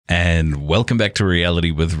And welcome back to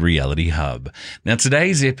Reality with Reality Hub. Now,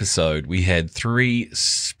 today's episode, we had three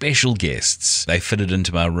special guests. They fitted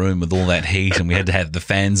into my room with all that heat and we had to have the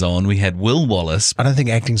fans on. We had Will Wallace. I don't think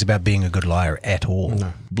acting's about being a good liar at all.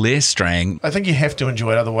 No. Blair Strang. I think you have to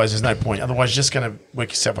enjoy it, otherwise there's no point. Otherwise you're just going to work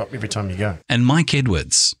yourself up every time you go. And Mike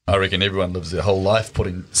Edwards. I reckon everyone lives their whole life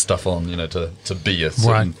putting stuff on, to be a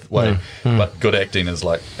certain way. But good acting is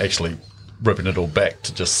like actually ripping it all back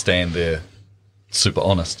to just stand there super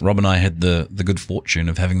honest. Rob and I had the good fortune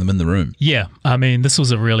of having them in the room. Yeah, I mean, this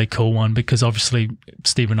was a really cool one because obviously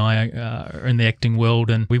Steve and I are in the acting world,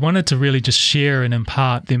 and we wanted to really just share and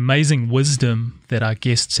impart the amazing wisdom that our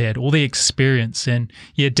guests had, all the experience, and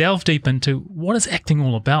delve deep into what is acting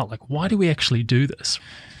all about? Like, why do we actually do this?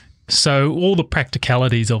 So all the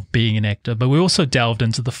practicalities of being an actor, but we also delved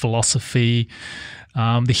into the philosophy,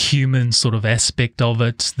 the human sort of aspect of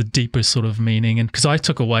it, the deeper sort of meaning. And because I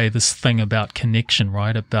took away this thing about connection,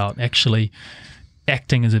 right? About actually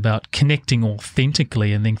acting is about connecting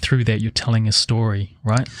authentically, and then through that you're telling a story,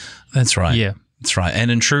 right? That's right. Yeah. That's right. And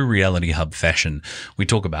in true Reality Hub fashion, we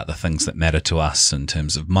talk about the things that matter to us in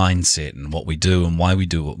terms of mindset and what we do and why we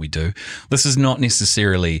do what we do. This is not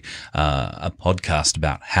necessarily a podcast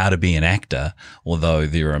about how to be an actor, although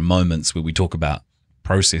there are moments where we talk about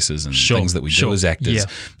processes and things that we do as actors. Yeah.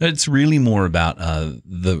 But it's really more about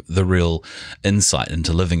the real insight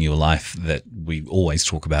into living your life that we always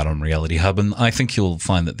talk about on Reality Hub. And I think you'll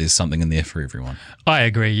find that there's something in there for everyone. I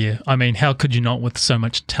agree, yeah. I mean, how could you not with so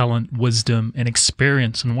much talent, wisdom, and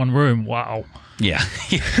experience in one room? Wow. Yeah,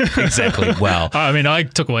 exactly. Wow. I mean, I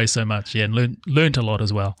took away so much, and learned a lot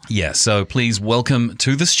as well. Yeah, so please welcome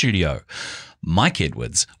to the studio Mike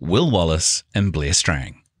Edwards, Will Wallace, and Blair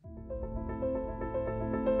Strang.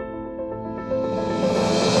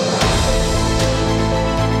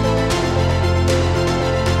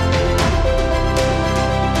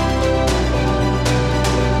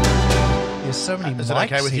 So many Is mics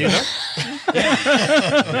it okay with here. you?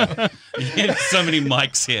 Yeah, so many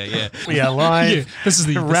mics here, yeah. We are live Yeah, this is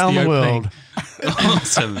the around the opening. world.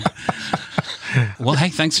 Awesome. Well, hey,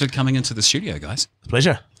 thanks for coming into the studio, guys.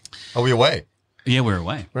 Pleasure. Are we away? Yeah, we're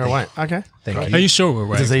away. We're away. Okay. Thank Are you. you sure we're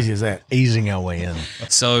It's right? as easy as that. Easing our way in.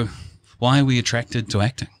 So why are we attracted to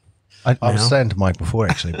acting? I was Now? saying to Mike before,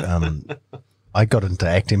 actually, I got into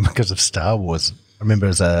acting because of Star Wars. I remember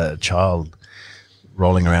as a child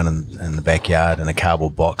rolling around in the backyard in a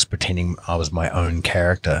cardboard box pretending I was my own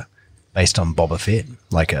character based on Boba Fett,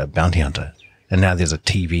 like a bounty hunter. And now there's a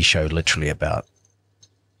TV show literally about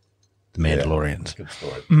the Mandalorians. Good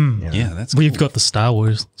story. Yeah, that's We've cool. got the Star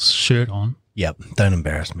Wars shirt on. Yep. Don't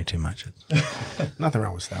embarrass me too much. Nothing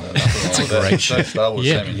wrong with Star Wars. That's a great show. Star Wars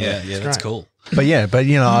Yeah. Famine, Yeah, that's great. cool. But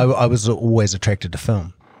I was always attracted to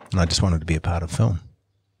film, and I just wanted to be a part of film.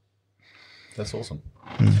 That's awesome.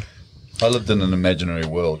 I lived in an imaginary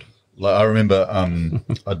world. Like I remember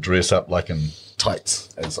I'd dress up like in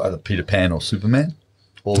tights as either Peter Pan or Superman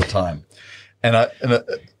all the time. And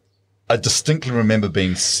I distinctly remember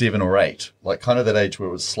being 7 or 8, like kind of that age where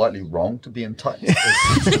it was slightly wrong to be in tights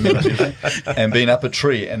and being up a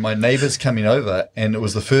tree and my neighbors coming over, and it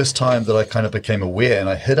was the first time that I kind of became aware, and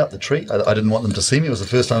I hid up the tree. I didn't want them to see me. It was the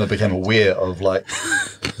first time I became aware of like,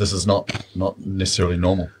 this is not necessarily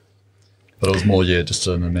normal. But it was more, just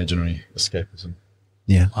an imaginary escapism.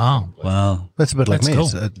 Yeah. Wow. That's a bit like That's me. cool.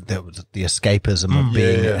 That was the escapism of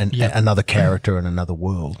being another character in another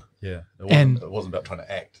world. Yeah. And- It wasn't about trying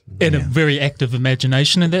to act. And a very active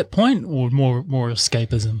imagination at that point, or more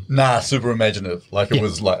escapism? Nah, super imaginative. Like it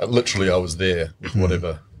was like literally I was there with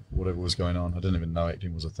whatever was going on. I didn't even know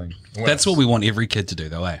acting was a thing. That's what we want every kid to do,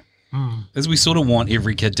 though, eh? Is we sort of want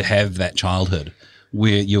every kid to have that childhood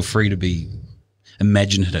where you're free to be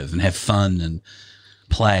imaginative and have fun and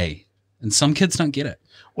play. And some kids don't get it.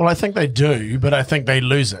 Well, I think they do, but I think they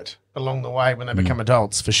lose it along the way when they become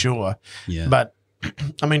adults, for sure. Yeah. But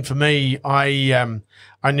I mean, for me, I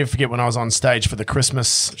never forget when I was on stage for the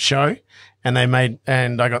Christmas show, and I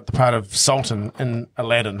got the part of Sultan in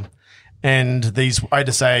Aladdin, and I had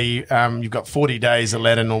to say, you've got 40 days,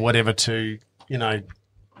 Aladdin, or whatever, to I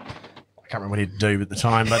can't remember what he'd do at the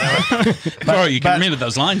time, but Bro, you can remember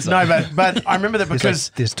those lines, though. no, but I remember that because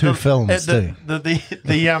There's two films too.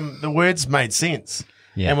 the words made sense.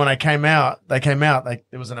 Yeah. And when I came out, there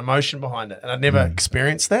was an emotion behind it, and I'd never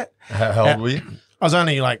experienced that. How old were you? I was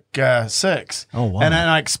only like 6. Oh, wow. And then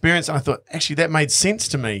I experienced it, and I thought, actually, that made sense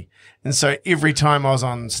to me. And so every time I was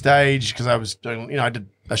on stage, because I was doing, I did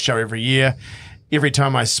a show every year, every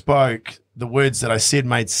time I spoke, the words that I said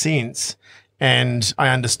made sense, and I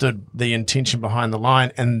understood the intention behind the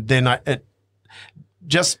line. And then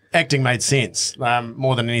just acting made sense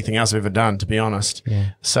more than anything else I've ever done, to be honest.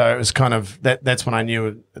 Yeah. So it was kind of that's when I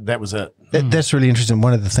knew that was it. That's really interesting.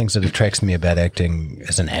 One of the things that attracts me about acting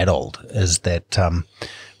as an adult is that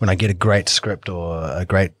when I get a great script or a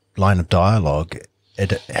great line of dialogue,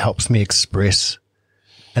 it helps me express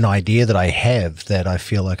an idea that I have that I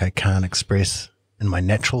feel like I can't express in my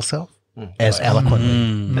natural self as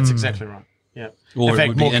eloquently. That's exactly right. Yeah. Or In it fact,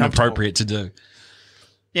 would be more comfortable. inappropriate to do.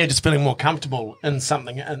 Yeah, just feeling more comfortable in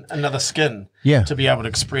something, in another skin, Yeah. to be able to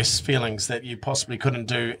express feelings that you possibly couldn't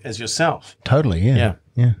do as yourself. Totally, yeah. Yeah.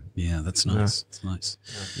 Yeah. Yeah, that's nice. It's nice.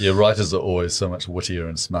 Yeah, writers are always so much wittier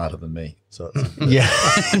and smarter than me. So it's, Yeah.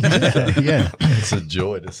 Yeah. it's a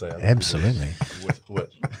joy to say. other Absolutely. people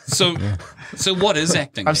wit. So what is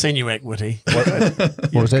acting? I've seen you act witty. What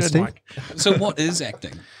was that, Good, Steve? Mike. So what is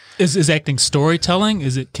acting? Is acting storytelling?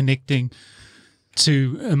 Is it connecting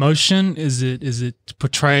to emotion? Is it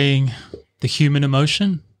portraying the human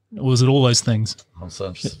emotion? Or is it all those things? I'm so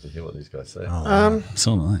interested to hear what these guys say.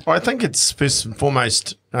 So nice. Well, I think it's first and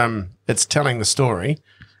foremost, it's telling the story,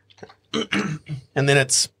 and then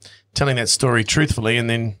it's telling that story truthfully, and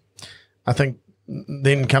then I think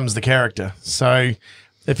then comes the character. So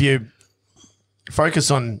if you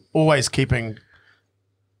focus on always keeping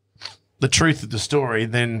the truth of the story,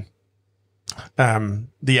 then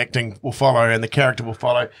the acting will follow and the character will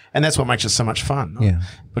follow, and that's what makes it so much fun. Yeah.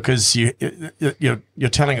 Because you're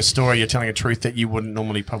telling a story, you're telling a truth that you wouldn't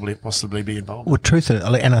normally probably possibly be involved in. Well, truth,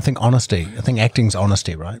 and I think honesty. I think acting's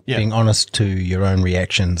honesty, right? Yeah. Being honest to your own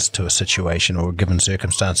reactions to a situation or a given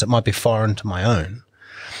circumstance that might be foreign to my own,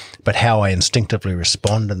 but how I instinctively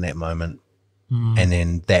respond in that moment, and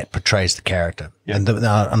then that portrays the character. Yeah.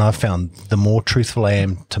 And I've found the more truthful I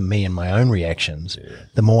am to me and my own reactions,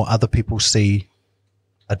 the more other people see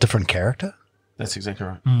a different character. That's exactly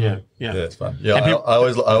right. Yeah. Yeah, it's fun. Yeah, I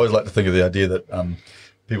always like to think of the idea that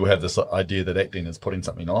people have this idea that acting is putting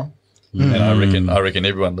something on, and I reckon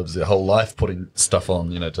everyone lives their whole life putting stuff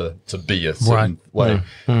on, to be a certain way.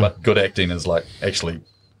 But good acting is like actually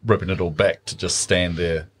ripping it all back to just stand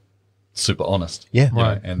there, super honest. Yeah. you know,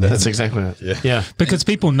 Right. and That's exactly it. Yeah. Yeah. Because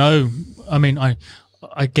people know. I mean,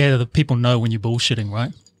 I gather that people know when you're bullshitting,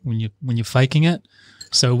 right? When you're faking it.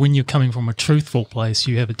 So when you're coming from a truthful place,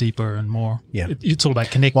 you have a deeper and more. Yeah. It's all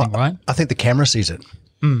about connecting, right? I think the camera sees it.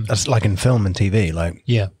 It's like in film and TV. Like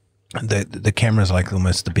Yeah. the camera is like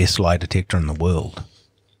almost the best lie detector in the world.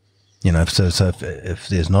 So if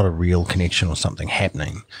there's not a real connection or something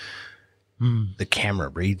happening, the camera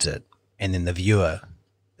reads it, and then the viewer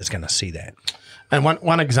is going to see that. And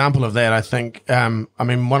one example of that, I think, one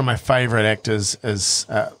of my favorite actors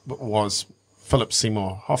was Philip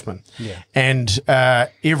Seymour Hoffman. Yeah. And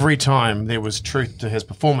every time there was truth to his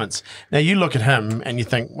performance. Now, you look at him and you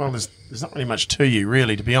think, well, there's not really much to you,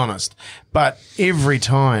 really, to be honest. But every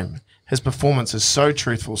time his performance is so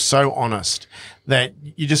truthful, so honest, that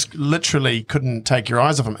you just literally couldn't take your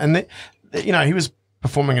eyes off him. And, he was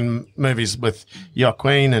performing in movies with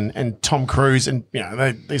Joaquin and Tom Cruise, and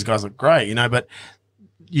these guys look great, but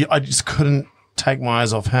I just couldn't take my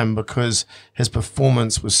eyes off him because his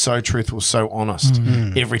performance was so truthful, so honest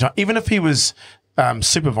every time. Even if he was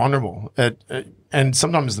super vulnerable, and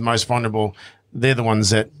sometimes the most vulnerable, they're the ones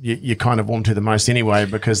that you kind of warm to the most anyway,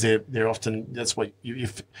 because they're often, that's what you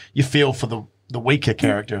feel for the weaker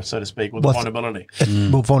character, so to speak, with the vulnerability.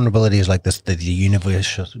 Well, vulnerability is like the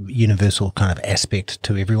universal kind of aspect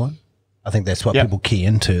to everyone. I think that's what people key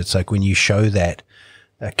into. It's like when you show that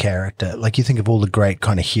a character, like you think of all the great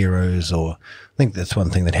kind of heroes, or I think that's one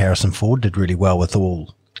thing that Harrison Ford did really well with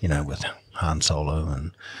with Han Solo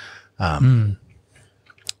and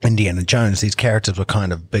Indiana Jones. These characters were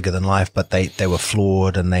kind of bigger than life, but they were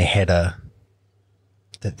flawed, and they had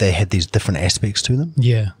these different aspects to them.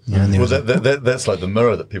 Yeah. And there Well, was that's like the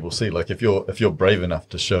mirror that people see. Like if you're brave enough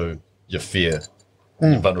to show your fear,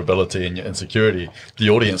 your vulnerability, and your insecurity, the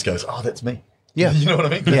audience goes, "Oh, that's me." Yeah. You know what I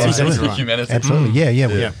mean? Yeah, It's absolutely. humanity. Absolutely. Yeah.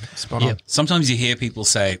 Yeah, spot on. Sometimes you hear people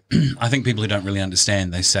say, I think people who don't really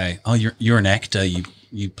understand, they say, "Oh, you're an actor.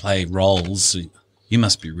 You play roles. So you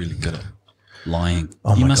must be really good at lying.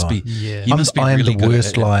 Oh you my must God. be. Yeah. You must be I am really the good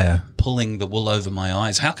worst at liar. pulling the wool over my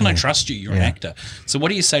eyes. How can I trust you? You're an actor." So what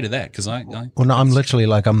do you say to that? Because Well, no, I'm literally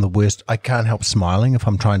like, I'm the worst. I can't help smiling if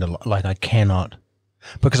I'm trying to, like, I cannot,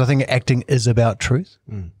 because I think acting is about truth.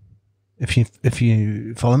 If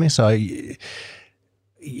you follow me. So I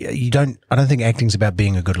don't think acting's about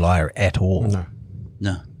being a good liar at all.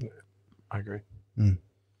 no. I agree.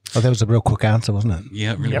 Oh, that was a real quick answer, wasn't it?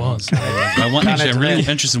 Yeah, it really Yep. was. I'm really that.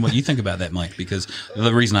 interested in what you think about that, Mike, because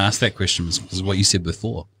the reason I asked that question was what you said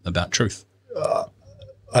before about truth.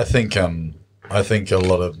 I think a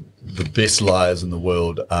lot of the best liars in the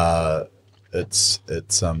world are it's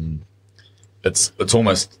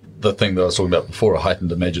almost the thing that I was talking about before, a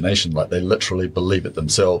heightened imagination. Like they literally believe it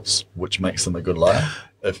themselves, which makes them a good liar.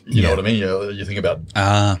 If you know what I mean, you think about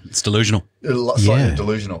it's delusional. Slightly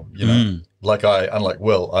delusional. You know, like unlike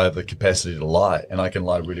Will, I have the capacity to lie, and I can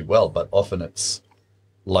lie really well. But often it's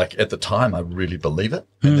like at the time I really believe it,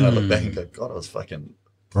 and then I look back and go, God, I was fucking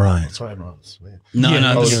Right. sorry, I'm not a swear. No,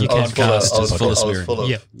 I was this podcast is full of I was swearing. full of,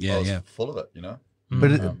 Yeah, I was yeah. full of it. You know.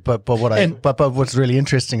 But what's really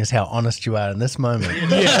interesting is how honest you are in this moment.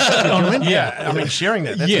 I mean, sharing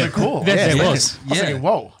that's pretty cool. That was. I was thinking,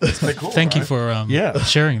 whoa, that's pretty cool. Thank you for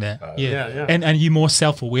sharing that. yeah. And are you more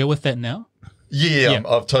self-aware with that now? Yeah.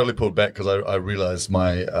 I've totally pulled back because I realised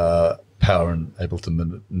my power and able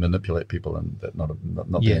to manipulate people, and that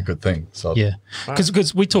not being a good thing. So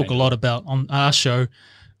because we talk a lot about on our show,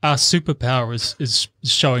 our superpower is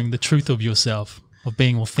showing the truth of yourself, of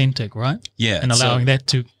being authentic, right? Yeah, and allowing that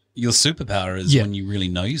to. Your superpower is when you really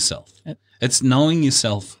know yourself. It's knowing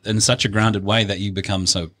yourself in such a grounded way that you become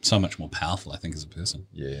so much more powerful, I think, as a person.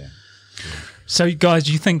 Yeah. So, guys,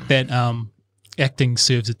 do you think that acting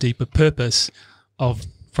serves a deeper purpose of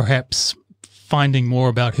perhaps finding more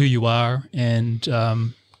about who you are and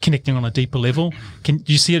connecting on a deeper level? Do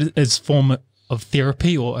you see it as a form of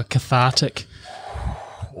therapy or a cathartic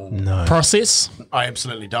process? I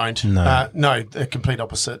absolutely don't. No. The complete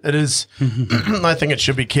opposite. It is. I think it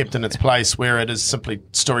should be kept in its place where it is simply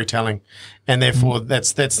storytelling, and therefore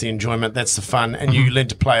that's the enjoyment, that's the fun, and you learn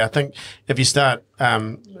to play. I think if you start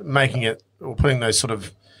making it or putting those sort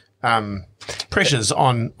of pressures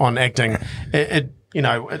on acting, you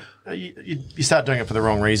start doing it for the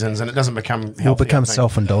wrong reasons, and it doesn't become healthy. You'll become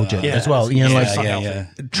self-indulgent as well.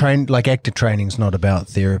 Actor training is not about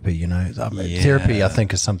therapy. Therapy, I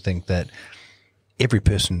think, is something that every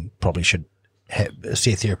person probably should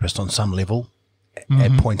see a therapist on some level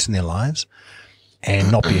at points in their lives,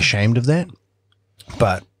 and not be ashamed of that.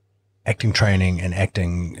 But acting training and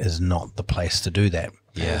acting is not the place to do that.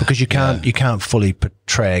 Yeah, because you can't fully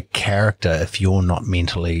portray a character if you're not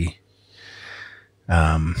mentally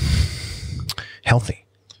healthy.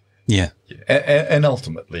 Yeah. And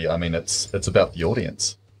ultimately, I mean, it's about the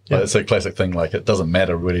audience. Like, it's a classic thing. Like, it doesn't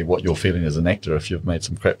matter really what you're feeling as an actor. If you've made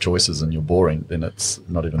some crap choices and you're boring, then it's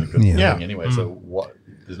not even a good thing anyway. So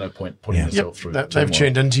there's no point putting yourself through. They've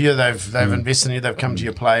tuned into you. They've invested in you. They've come to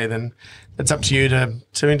your play. Then it's up to you to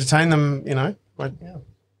entertain them.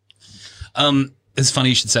 It's funny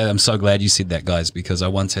you should say that. I'm so glad you said that, guys, because I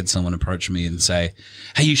once had someone approach me and say,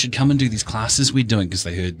 hey, you should come and do these classes we're doing, because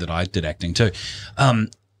they heard that I did acting too.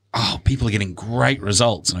 People are getting great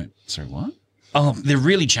results. And I went, sorry, what? Oh, they're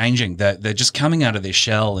really changing. They're just coming out of their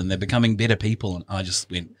shell and they're becoming better people. And I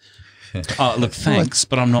just went, oh, look, thanks,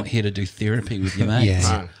 but I'm not here to do therapy with you, mate.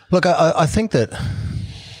 Yeah. Right. Look, I think that,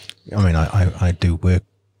 I mean, I do work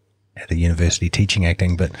at a university teaching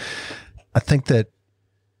acting, but I think that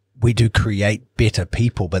we do create better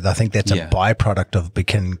people, but I think that's a byproduct of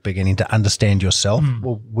beginning to understand yourself.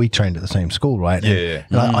 Well, we trained at the same school, right? Yeah.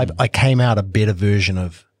 And I came out a better version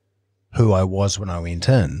of who I was when I went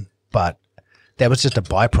in, but that was just a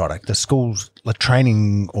byproduct. The school's like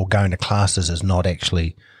training or going to classes is not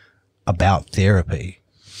actually about therapy.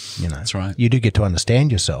 That's right. You do get to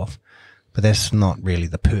understand yourself, but that's not really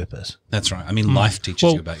the purpose. That's right. I mean, life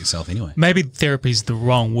teaches you about yourself anyway. Maybe therapy is the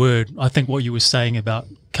wrong word. I think what you were saying about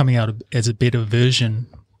coming out as a better version,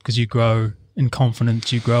 because you grow in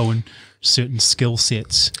confidence, you grow in certain skill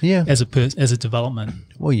sets as a development.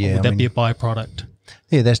 Well, yeah. Would that be a byproduct?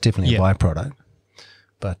 Yeah, that's definitely a byproduct.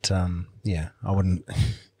 But, I wouldn't...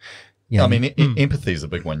 I mean, empathy is a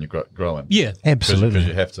big one you grow in. Yeah. Absolutely. Because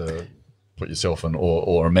you have to put yourself in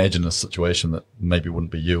or imagine a situation that maybe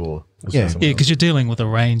wouldn't be you or because you're dealing with a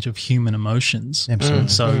range of human emotions. Absolutely.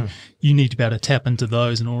 So you need to be able to tap into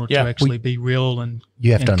those in order to actually be real and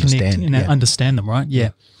you have to understand and understand them, right? Yeah.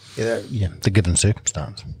 The given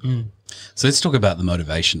circumstance. So let's talk about the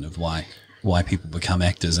motivation of why people become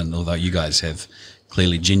actors. And although you guys have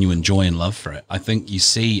clearly genuine joy and love for it, I think you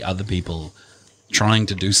see other people trying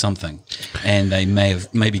to do something and they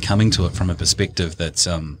may be coming to it from a perspective that's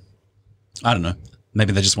I don't know,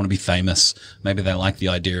 maybe they just want to be famous, maybe they like the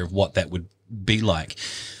idea of what that would be like.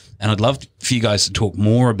 And I'd love for you guys to talk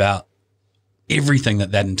more about everything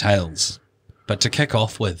that entails. But to kick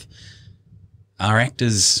off with, are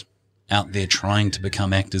actors out there trying to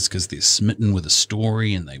become actors because they're smitten with a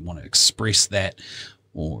story and they want to express that,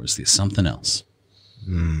 or is there something else?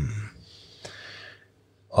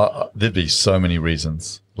 There'd be so many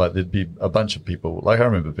reasons. Like, thered be a bunch of people. Like, I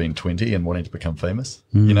remember being 20 and wanting to become famous.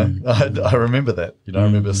 I remember that. I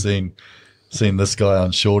remember seeing seeing this guy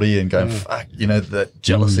on Shorty and going, fuck, you know, that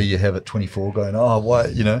jealousy you have at 24 going, oh, why,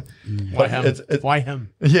 you know. Why him? Why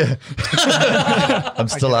him? Yeah. I'm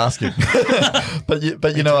still asking. but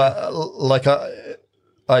you know,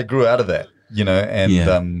 I grew out of that, you know,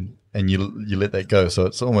 and you let that go. So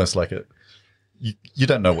it's almost like you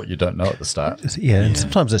don't know what you don't know at the start. Yeah, and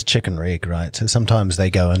sometimes it's chicken or egg, right? So sometimes they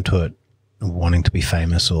go into it wanting to be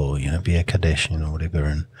famous or, you know, be a Kardashian or whatever,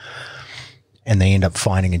 and they end up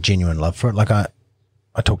finding a genuine love for it. Like I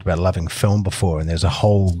talked about loving film before, and there's a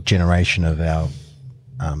whole generation of our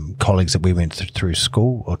colleagues that we went through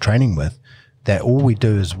school or training with that all we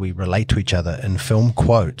do is we relate to each other in film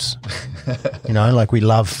quotes. You know, like we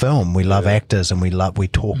love film, we love actors, and we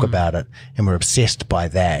talk about it, and we're obsessed by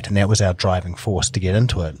that. And that was our driving force to get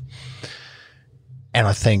into it. And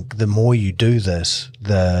I think the more you do this,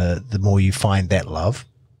 the more you find that love.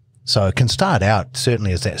 So it can start out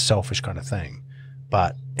certainly as that selfish kind of thing,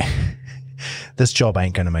 but this job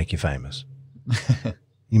ain't going to make you famous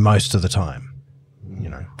most of the time. You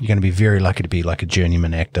know, you're going to be very lucky to be like a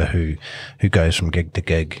journeyman actor who goes from gig to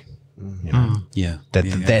gig. You know,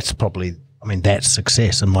 that's probably, I mean, that's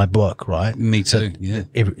success in my book, right? Me too.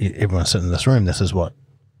 Everyone sitting in this room, this is what,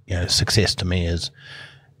 you know, success to me is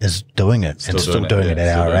doing it and still doing it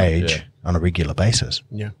at our age on a regular basis.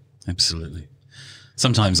 Yeah, absolutely.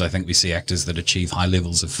 Sometimes I think we see actors that achieve high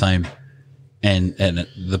levels of fame, and at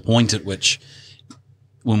the point at which,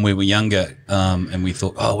 when we were younger, and we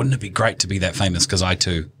thought, oh, wouldn't it be great to be that famous? Because I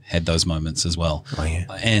too had those moments as well. Oh, yeah.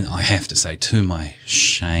 And I have to say, to my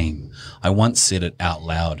shame, I once said it out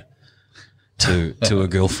loud to a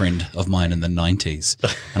girlfriend of mine in the 90s.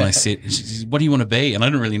 And I said, what do you want to be? And I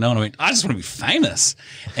didn't really know. And I went, I just want to be famous.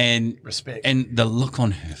 And respect. And the look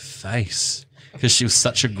on her face, because she was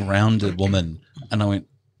such a grounded woman. And I went,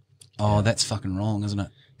 oh, that's fucking wrong, isn't it?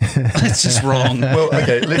 It's just wrong. Well,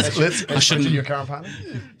 okay, let's I shouldn't your current partner.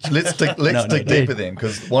 Let's dig deeper then,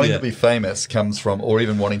 because wanting to be famous comes from, or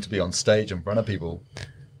even wanting to be on stage in front of people,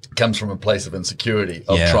 comes from a place of insecurity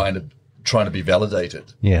of trying to be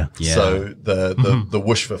validated. Yeah. So the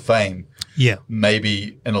wish for fame. Yeah.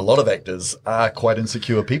 Maybe, and a lot of actors are quite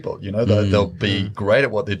insecure people. You know, they'll be great at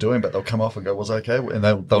what they're doing, but they'll come off and go, "Was okay," and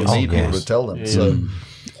they'll need people to tell them. Yeah. So,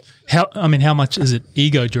 how much is it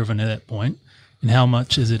ego driven at that point? And how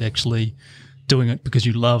much is it actually doing it because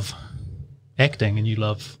you love acting and you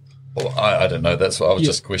love? Well, I don't know. That's what I was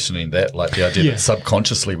just questioning that, like the idea that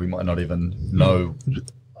subconsciously we might not even know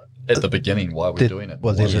at the beginning why we're doing it.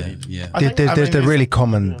 Well, there's a really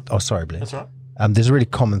common. Oh, sorry, Blair. That's right. There's a really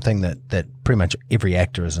common thing that pretty much every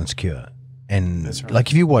actor is insecure. And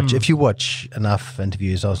like if you watch enough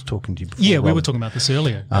interviews, I was talking to you before. Yeah, we were talking about this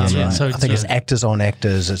earlier. So I think it's Actors on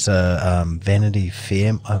Actors. It's a Vanity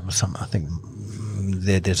Fair. I think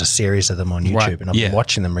there's a series of them on YouTube, and I've been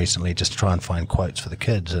watching them recently just to try and find quotes for the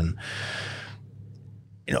kids. And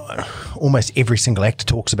you know, almost every single actor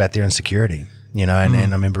talks about their insecurity. You know, and I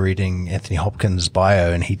remember reading Anthony Hopkins'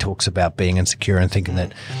 bio, and he talks about being insecure and thinking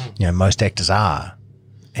that, you know, most actors are.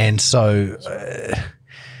 And so,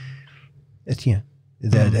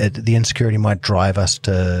 the insecurity might drive us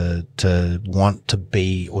to want to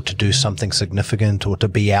be or to do something significant or to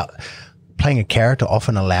be out. Playing a character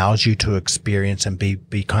often allows you to experience and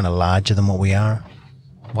be kind of larger than what we are.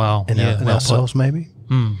 Wow. In ourselves, maybe.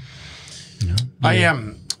 Mm. You know?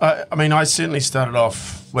 I mean, I certainly started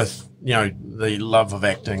off with, you know, the love of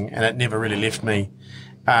acting, and it never really left me.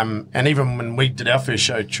 And even when we did our first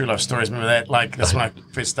show, True Life Stories, remember that? Like, that's when I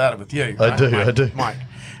first started with you. I do. Mike.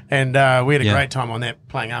 And we had a great time on that,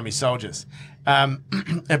 playing army soldiers. And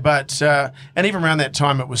even around that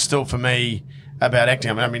time, it was still for me about acting.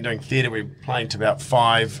 I mean, I've been doing theatre. We were playing to about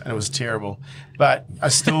 5, and it was terrible. But I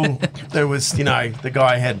still, there was, you know, the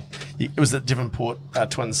guy it was at Devonport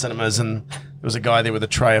Twin Cinemas, and there was a guy there with a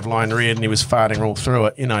tray of Line Red, and he was farting all through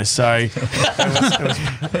it, you know. So,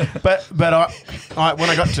 but I when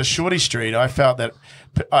I got to Shorty Street, I felt that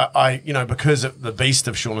I you know, because of the beast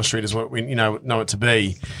of Shorty Street is what we know it to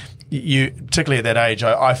be. You, particularly at that age,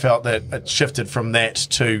 I felt that it shifted from that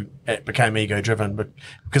to it became ego driven, but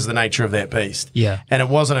because of the nature of that beast. Yeah. And it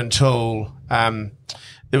wasn't until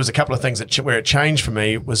there was a couple of things where it changed for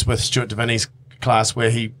me was with Stuart Deviney's class, where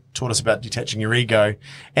he taught us about detaching your ego,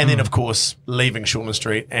 and then of course leaving Shortland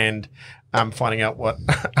Street and finding out what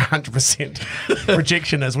 100%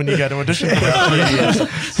 rejection is when you go to audition for about 3 years.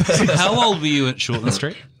 How old were you at Shortland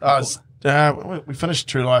Street? I was We finished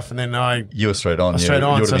True Life, and then You were straight on. straight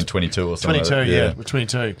on. You would So have been 22 or something. 22, like that. yeah, we're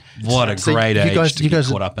 22. What a great age to you get guys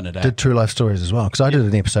caught up in a day. did True Life Stories as well, because I did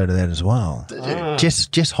an episode of that as well. Did you?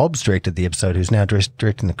 Jess Hobbs directed the episode, who's now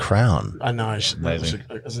directing The Crown. I know, Amazing.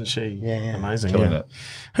 isn't she? Yeah. Amazing. Killing Yeah. it.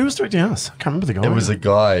 Who was directing us? I can't remember the guy. It was a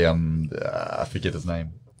guy, I forget his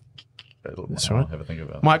name. That's I'll right. have a think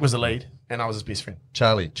about it. Mike was the lead, and I was his best friend.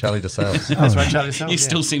 Charlie DeSales. That's right, Charlie. Sells, You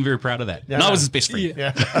still seem very proud of that. Yeah, and I no. was his best friend.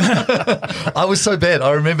 Yeah. I was so bad.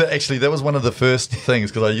 I remember actually that was one of the first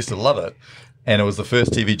things because I used to love it, and it was the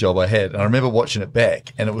first TV job I had. And I remember watching it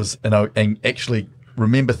back, and it was, and actually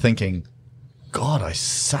remember thinking, God, I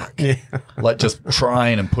suck. Yeah. Like just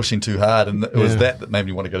trying and pushing too hard, and it was that made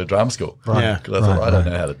me want to go to drama school. Right. Yeah. Because I thought I don't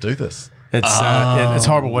know how to do this. It's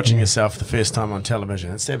horrible watching yourself the first time on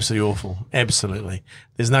television. It's absolutely awful. Absolutely,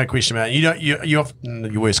 there's no question about it. You're often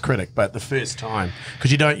your worst critic, but the first time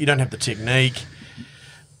because you don't have the technique.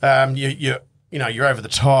 You're over the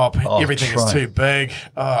top. Everything is too big.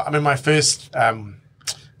 I mean, my first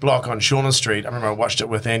block on Shauna Street. I remember I watched it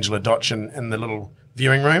with Angela Dotchin in the little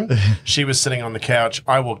viewing room. She was sitting on the couch.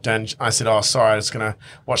 I walked in. I said, "Oh, sorry, I was going to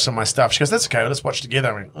watch some of my stuff." She goes, "That's okay. Let's watch together."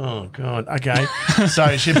 I went, "Oh, God, okay."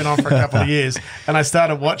 So she'd been on for a couple of years, and I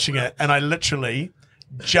started watching it, and I literally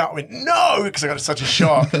went, "No," because I got such a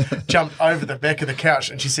shock. Jumped over the back of the couch,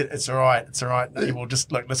 and she said, "It's all right. It's all right. No, we'll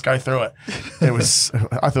just look. Let's go through it." It was.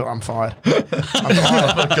 I thought I'm fired. I'm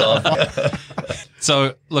fired. God.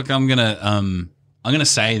 So, look, I'm gonna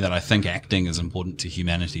say that I think acting is important to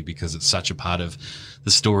humanity because it's such a part of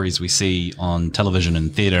the stories we see on television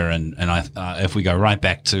and theatre, and if we go right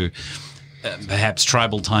back to perhaps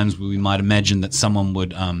tribal times where we might imagine that someone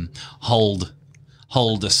would hold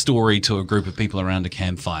a story to a group of people around a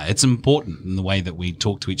campfire. It's important in the way that we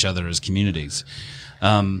talk to each other as communities.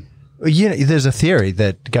 There's a theory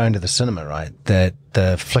that going to the cinema, right, that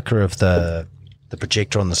the flicker of the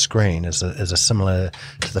projector on the screen is a similar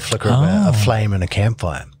to the flicker of a flame in a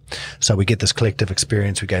campfire. So we get this collective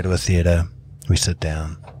experience. We go to a theatre, we sit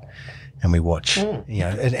down, and we watch. And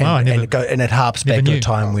it harps back to a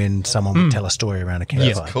time when someone would tell a story around a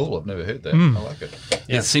campfire. That's cool. I've never heard that. I like it.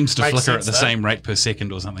 It seems to Makes flicker sense, at the though. same rate per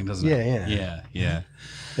second or something, doesn't it? Yeah.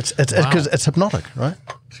 It's because it's hypnotic, right?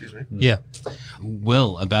 Excuse me. Yeah.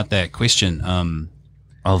 Will, about that question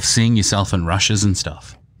of seeing yourself in rushes and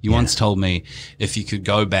stuff. You once told me if you could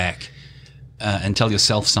go back and tell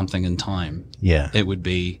yourself something in time, it would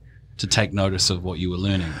be to take notice of what you were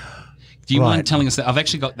learning. Do you mind telling us that? I've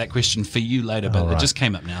actually got that question for you later, but it just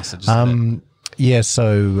came up now. So just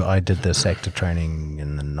so I did this actor training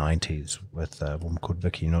in the 90s with a woman called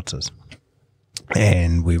Vicky Nutzes.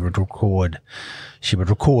 And she would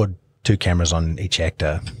record 2 cameras on each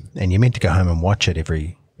actor, and you're meant to go home and watch it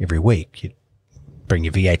every week. You'd bring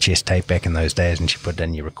your VHS tape back in those days, and she'd put it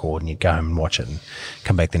in your record, and you'd go home and watch it and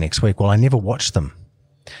come back the next week. Well, I never watched them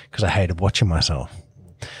because I hated watching myself.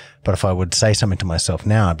 But if I would say something to myself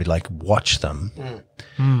now, I'd be like, watch them.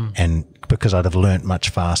 And because I'd have learnt much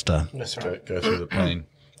faster. That's right. Go through the pain.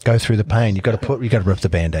 Go through the pain. You've got to rip the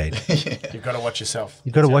Band-Aid. You've got to watch yourself.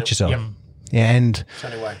 You've got to watch yourself. Yep. Yeah, and It's the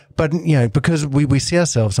only way. but because we see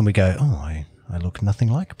ourselves and we go, oh, I look nothing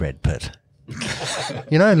like Brad Pitt. Or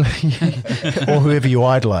whoever you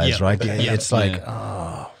idolize, right? It's like,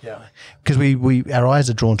 because our eyes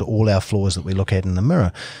are drawn to all our flaws that we look at in the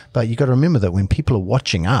mirror. But you got to remember that when people are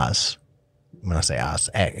watching us, when I say us,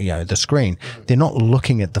 the screen, they're not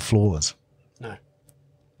looking at the flaws. No.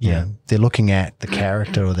 They're looking at the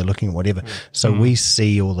character or they're looking at whatever. So we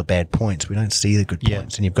see all the bad points. We don't see the good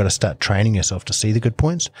points. And you've got to start training yourself to see the good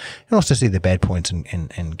points and also see the bad points and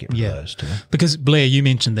get rid of those too. Because Blair, you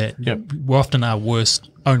mentioned that we're often our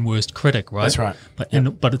own worst critic, right? That's right.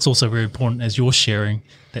 But it's also very important, as you're sharing,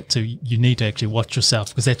 that you need to actually watch yourself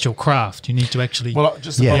because that's your craft. You need to actually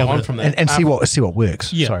Just to follow on from that. And see what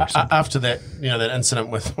works. Yeah. Sorry. After that, that incident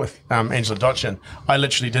with Angela Dotchin, I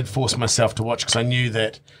literally did force myself to watch because I knew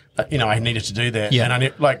that, I needed to do that. Yeah. And I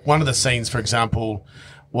knew, like one of the scenes, for example,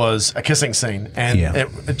 was a kissing scene, and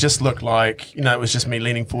it just looked like it was just me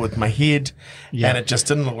leaning forward with my head, and it just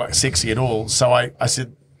didn't look like sexy at all. So I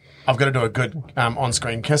said, I've got to do a good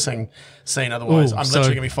on-screen kissing scene, otherwise I'm literally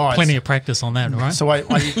going to be fired. Plenty of practice on that, right? So I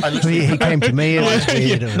literally he came to me.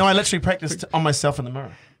 I literally practiced on myself in the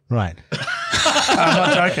mirror. Right. I'm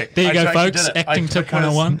not joking. There you I go, actually folks. did it. Acting tip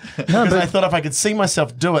 101. Because I thought if I could see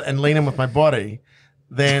myself do it and lean in with my body,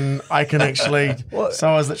 then I can actually. So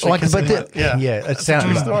I was literally kissing it sounds.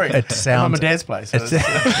 True story. It sounds. I'm a dad's place.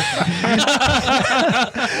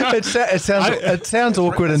 It sounds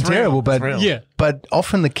awkward and real. terrible, It's but real. but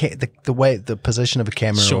often the way the position of a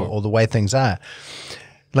camera Sure. or the way things are,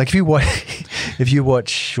 Like if you watch, if you watch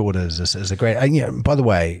Shorters, this is a great. You know, by the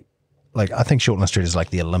way, like I think Short on the Street is like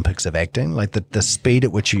the Olympics of acting. Like the speed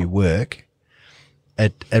at which you work,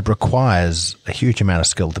 it requires a huge amount of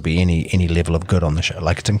skill to be any level of good on the show.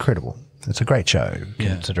 Like it's incredible. It's a great show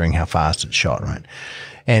considering how fast it's shot, right?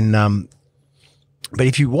 And but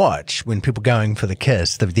if you watch when people going for the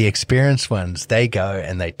kiss, the experienced ones, they go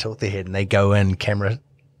and they tilt their head and they go in camera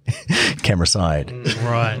side,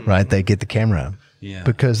 right? They get the camera. Yeah.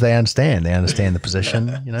 Because they understand the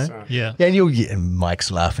position, you know? Yeah. And and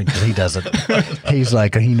Mike's laughing because he does it. He's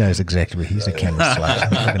like, he knows exactly where he's a camera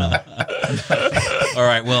slut. All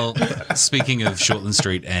right. Well, speaking of Shortland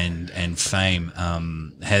Street and fame,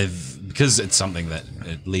 because it's something that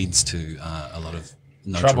it leads to a lot of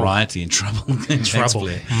notoriety and trouble. Trouble.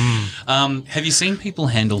 Have you seen people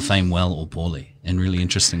handle fame well or poorly? And really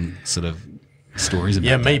interesting sort of stories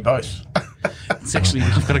about me that. both. It's actually,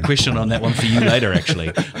 I've got a question on that one for you later, actually.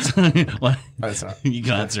 That's right. You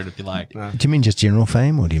can answer it if you like. Do you mean just general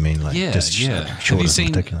fame or do you mean like just Have you Shorters in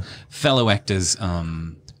seen particular? fellow actors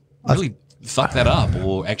really fuck that up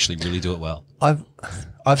or actually really do it well?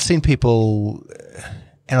 I've seen people,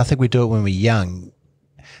 and I think we do it when we're young.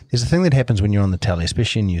 There's a thing that happens when you're on the telly,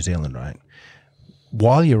 especially in New Zealand, right?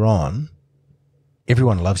 While you're on,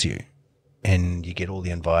 everyone loves you and you get all the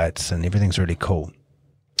invites and everything's really cool.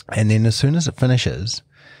 And then as soon as it finishes,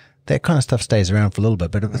 that kind of stuff stays around for a little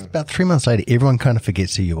bit. But about 3 months later, everyone kind of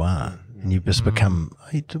forgets who you are. And you just become,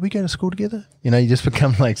 hey, did we go to school together? You know, you just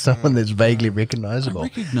become like someone that's vaguely recognizable. I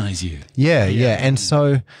recognize you. Yeah. And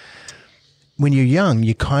so when you're young,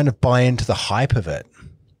 you kind of buy into the hype of it.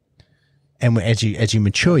 And as you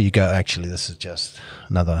mature, you go, actually, this is just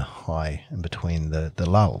another high in between the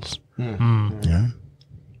lulls. You know?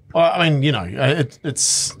 Well, I mean, you know,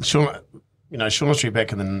 it's Shortland Street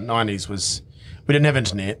back in the 90s we didn't have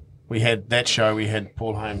internet. We had that show. We had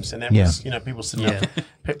Paul Holmes, and that was, you know, people sitting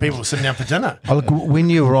down for dinner. Oh, look, when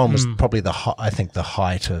you were on was probably the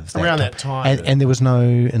height of that around time. that time, and there was no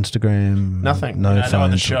Instagram, nothing, no no phone,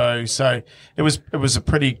 other show. So it was a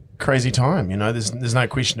pretty crazy time. You know, there's no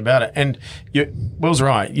question about it. And Will's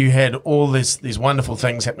right. You had all these wonderful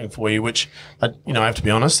things happening for you, which you know, I have to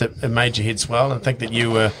be honest, it made your head swell and think that you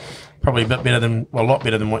were probably a lot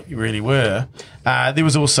better than what you really were. There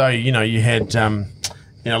was also, you know, you had.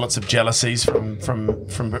 You know, lots of jealousies from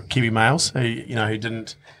Kiwi males who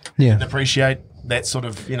didn't appreciate that sort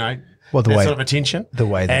of, you know, sort of attention. The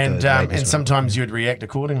way that and sometimes you would react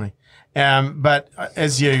accordingly. But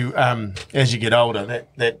as you get older,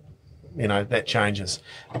 that changes.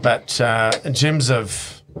 But in terms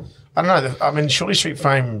of, I don't know, I mean, Shorty Street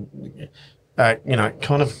fame, you know,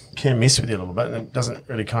 kind of can mess with you a little bit, and it doesn't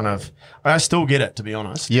really kind of. I still get it, to be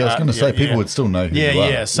honest. Yeah, I was going to say people would still know who you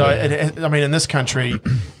are. Yeah. So I mean, in this country,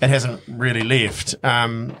 it hasn't really left.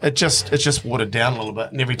 It just watered down a little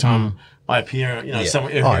bit, and every time I appear, you know,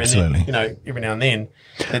 somewhere, every now and then,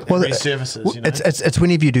 it resurfaces. You know? It's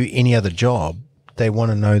whenever you do any other job, they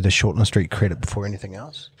want to know the Shortland Street credit before anything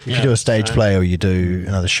else. If you do a stage play or you do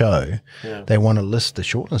another show, they want to list the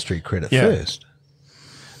Shortland Street credit first.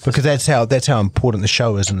 Because that's how important the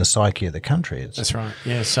show is in the psyche of the country. That's right.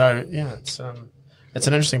 Yeah. So it's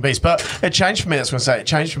an interesting beast. But it changed for me. That's what I say. It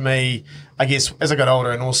changed for me, I guess, as I got older,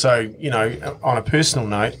 and also, you know, on a personal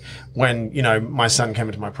note, when, you know, my son came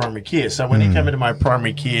into my primary care. So when he came into my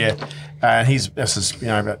primary care, this is, you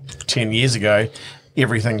know, about 10 years ago,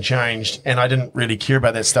 everything changed, and I didn't really care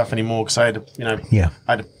about that stuff anymore because I had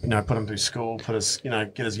to, put him through school, get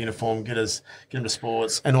his uniform, get him to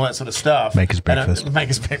sports, and all that sort of stuff. Make his breakfast, make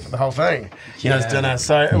his breakfast, the whole thing. You know, his dinner.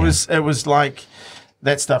 So it was like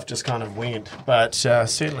that stuff just kind of went. But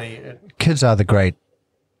certainly, kids are the great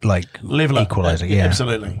leveler, equalizer. Yeah,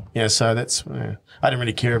 absolutely. Yeah. So that's I didn't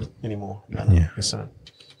really care anymore. So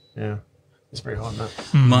yeah. It's very hard, isn't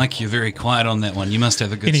it? Mike, you're very quiet on that one. You must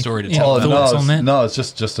have a good story to tell. Thoughts on that? No, I was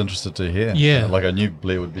just interested to hear. Yeah. Like I knew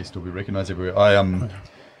Blair would still be recognised everywhere. I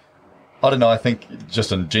don't know. I think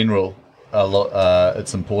just in general,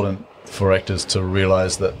 it's important for actors to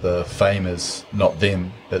realise that the fame is not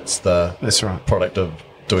them. It's the product of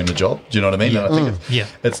doing the job. Do you know what I mean? Yeah. And I think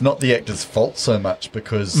it's not the actor's fault so much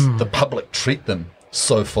because the public treat them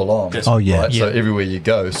so full on. Oh yeah. Right? So everywhere you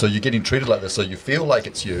go, so you're getting treated like this, so you feel like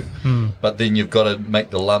it's you, but then you've got to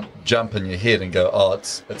make the jump in your head and go, oh,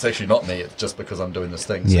 it's actually not me. It's just because I'm doing this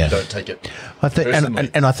thing. So you don't take it. I think,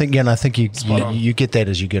 and I think you get that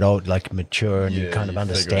as you get old, like mature, and you kind of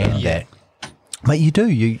understand that. But you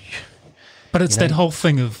do But it's that whole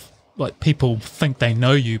thing of like people think they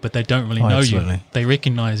know you, but they don't really know you. They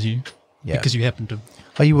recognize you because you happen to.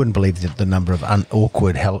 Oh, you wouldn't believe the number of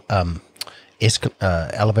awkward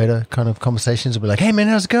elevator kind of conversations. It'll be like, "Hey man,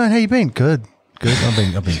 how's it going? How you been? Good. I've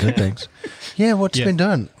been good, thanks. Yeah, what you been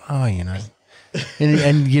doing? Oh,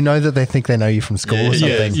 and you know that they think they know you from school or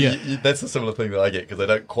something. That's a similar thing that I get because they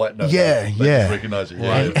don't quite know. Yeah, they just recognize you.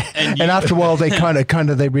 Right. And after a while, they kind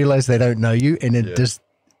of they realize they don't know you, and it just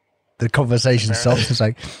the conversation stops. It's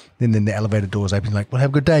like then the elevator doors open. Like, well, have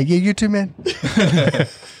a good day. Yeah, you too, man. But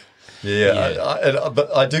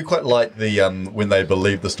I do quite like the when they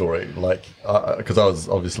believe the story, like because I was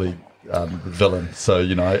obviously the villain. So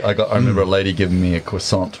I remember a lady giving me a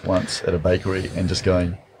croissant once at a bakery and just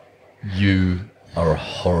going, "You are a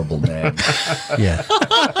horrible man." Yeah.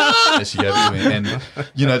 And she gave it to me,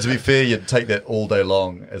 and to be fair, you'd take that all day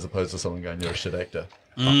long as opposed to someone going, "You're a shit actor."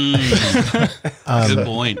 Good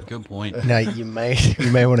point. Now you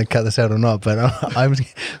may want to cut this out or not, but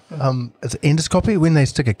it's endoscopy when they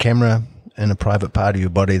stick a camera in a private part of your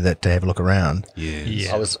body to have a look around.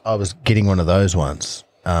 Yeah. I was getting one of those once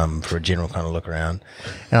for a general kind of look around,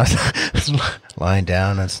 and I was lying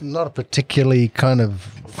down. It's not a particularly kind of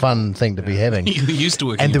fun thing to be having. You used to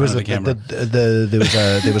work and in there front was of the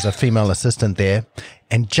camera. there was a female assistant there,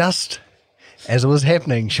 and just as it was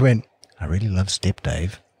happening, she went, "I really love Step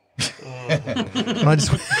Dave." And I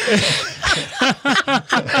just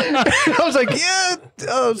I was like,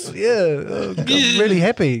 I'm really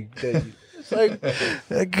happy. So,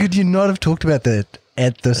 could you not have talked about that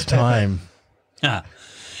at this time?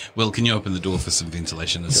 Well, can you open the door for some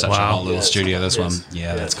ventilation? It's such a hot little studio, this one.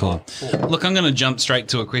 Yeah, that's cool. Look, I'm going to jump straight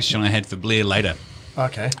to a question I had for Blair later.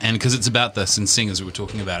 Okay. And because it's about this and seeing as we were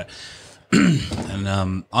talking about it.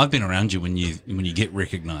 And I've been around you when you get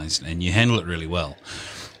recognised and you handle it really well.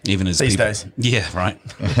 Even as these people, days. Yeah, right.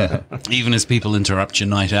 Even as people interrupt your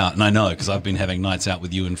night out. And I know because I've been having nights out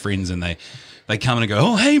with you and friends and they come and go,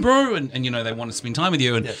 "Oh, hey, bro." And they want to spend time with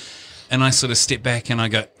you. And I sort of step back and I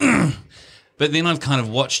go, But then I've kind of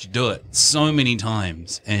watched you do it so many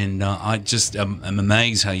times. And I just am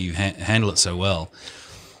amazed how you handle it so well.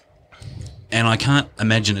 And I can't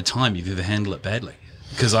imagine a time you've ever handled it badly.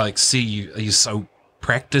 Because I see you're so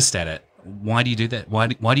practiced at it. Why do you do that? Why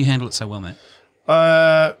do you handle it so well, mate?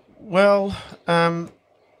 My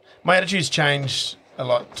attitude's changed a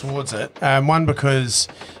lot towards it. One, because,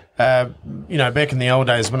 back in the old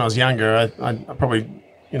days when I was younger, I probably,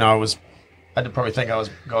 I did probably think I was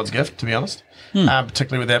God's gift, to be honest,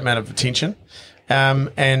 particularly with that amount of attention.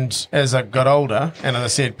 And as I got older, and as I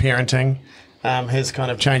said, parenting has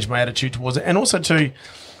kind of changed my attitude towards it. And also, too,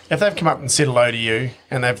 if they've come up and said hello to you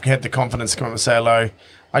and they've had the confidence to come up and say hello,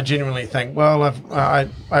 I genuinely think, well, I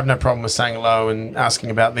have no problem with saying hello and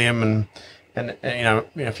asking about them and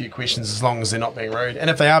a few questions as long as they're not being rude. And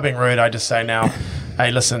if they are being rude, I just say now,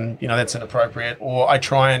 hey, listen, that's inappropriate, or I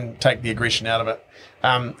try and take the aggression out of it.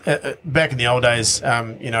 Back in the old days,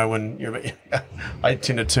 when I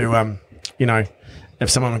tended to, if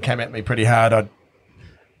someone came at me pretty hard,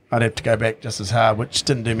 I'd have to go back just as hard, which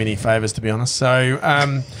didn't do me any favours, to be honest. So,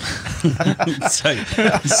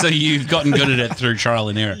 so you've gotten good at it through trial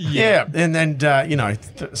and error. Yeah, and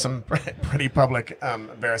some pretty public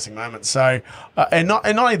embarrassing moments. So, and not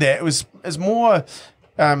only that, it's more.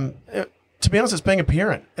 To be honest, it's being a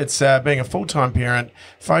parent. It's being a full-time parent,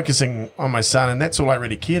 focusing on my son, and that's all I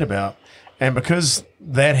really cared about. And because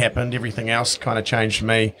that happened, everything else kind of changed for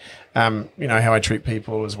me. How I treat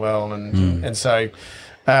people as well, and so.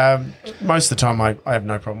 Most of the time, I have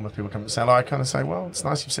no problem with people coming to say hello. I kind of say, well, it's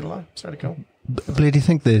nice you've said hello. It's really cool. Blair, do you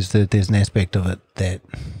think there's an aspect of it that,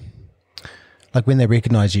 like when they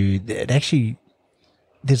recognise you, it actually,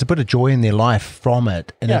 there's a bit of joy in their life from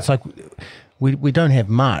it. And it's like, we don't have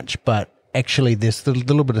much, but actually there's the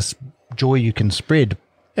little bit of joy you can spread.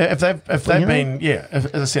 Yeah, if they've been, as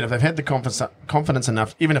I said, if they've had the confidence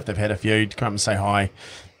enough, even if they've had a few, to come up and say hi,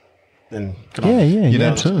 then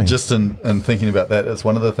absolutely. Just in thinking about that, it's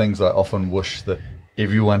one of the things I often wish that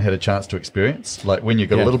everyone had a chance to experience. Like when you've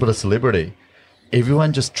got a little bit of celebrity,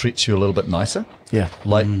 everyone just treats you a little bit nicer. Yeah.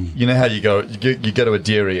 Like, you know how you go to a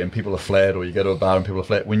dairy and people are flat, or you go to a bar and people are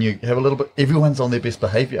flat. When you have a little bit, everyone's on their best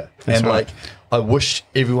behaviour. And right. I wish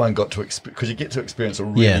everyone got to experience, because you get to experience a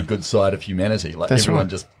really good side of humanity. Like everyone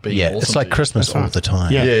just being awesome. It's like Christmas all the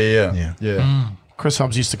time. Yeah. Chris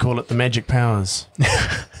Hobbs used to call it the magic powers.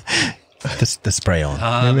 The spray on.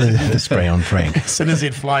 Remember the spray on Frank? As soon as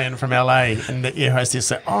he'd fly in from LA and the air hostess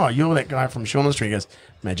say, "Oh, you're that guy from Shauna Street," he goes,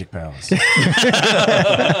 "Magic powers."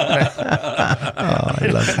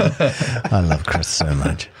 I love Chris so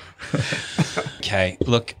much. Okay,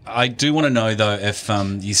 look, I do want to know though if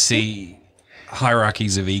you see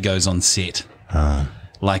hierarchies of egos on set,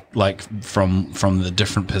 like from the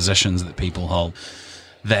different positions that people hold.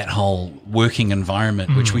 that whole working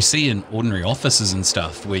environment, which we see in ordinary offices and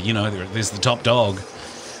stuff, where, you know, there's the top dog.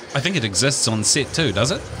 I think it exists on set too,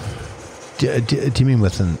 does it? Do you mean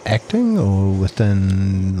within acting or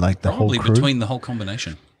within like the Probably whole crew? between the whole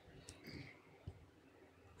combination.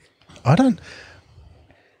 I don't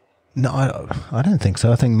think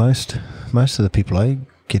so. I think most of the people I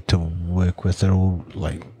get to work with are all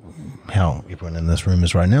like how everyone in this room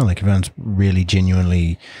is right now. Like everyone's really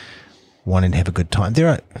genuinely wanting to have a good time.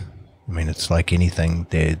 It's like anything.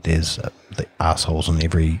 There's the assholes in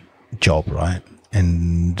every job, right?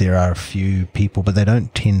 And there are a few people, but they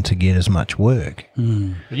don't tend to get as much work.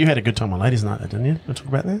 But you had a good time on Ladies' Night, didn't you? We'll talk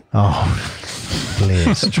about that. Oh,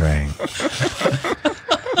 Blair Strang.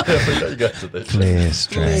 You go to this. Blair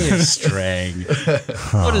Strang. Blair Strang.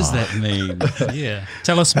 What does that mean? Yeah.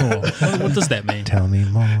 Tell us more. What does that mean? Tell me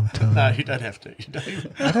more. No, you don't have to. You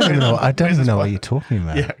don't. I don't even know what you're talking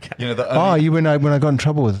about. Yeah, okay. You know, the only, When I got in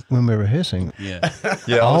trouble when we were rehearsing. Yeah.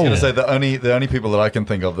 yeah, I was going Oh. to say the only people that I can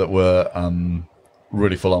think of that were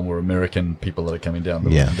really full on were American people that are coming down that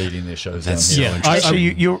were leading their shows down That's here. so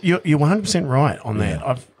Actually, you're 100% right on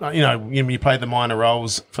that. You play the minor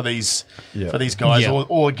roles for these guys, Yeah.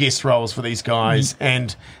 or guest roles for these guys,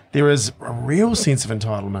 and there is a real sense of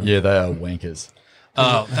entitlement. Yeah, they are wankers.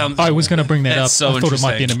 I was going to bring that up. That's so I thought it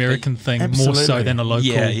might be an interesting. American thing more Absolutely. so than a local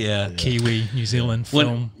Yeah. Kiwi, New Zealand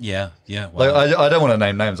film. Yeah. Wow. Like, I don't want to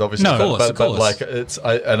name names, obviously, No, of but course. like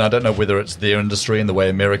I don't know whether it's their industry and the way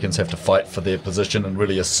Americans have to fight for their position and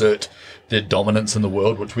really assert their dominance in the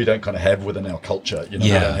world, which we don't kind of have within our culture. You know,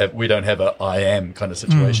 Yeah. we don't have a I am kind of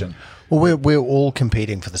situation. Well, we're all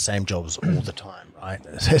competing for the same jobs all the time, right?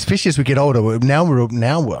 Especially as we get older. Now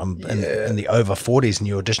I'm in the over 40s, and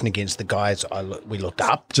you audition against the guys we looked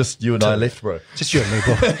up. Just you and I left, bro. Just you and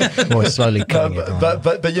me, boy. We're slowly cutting it.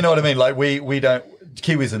 But you know what I mean? Like we don't.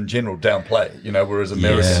 Kiwis in general downplay, you know, whereas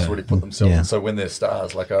Americans really put themselves. Yeah. And so when they're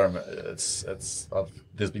stars, like I remember,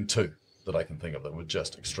 there's been two that I can think of that were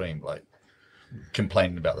just extreme, like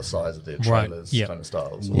complaining about the size of their Right, trailers, yeah. kind of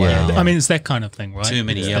styles. Yeah. I mean, it's that kind of thing, right? Too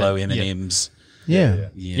many yellow M&Ms. Yeah.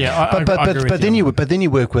 I But agree with then you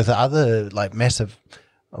work with other like massive.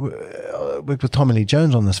 I worked with Tommy Lee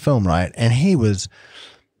Jones on this film, right? And he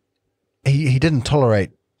didn't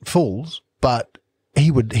tolerate fools, but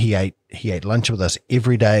he ate lunch with us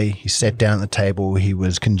every day. He sat down at the table. He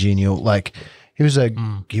was congenial. Like he was a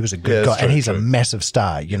good guy, true, and he's true. a massive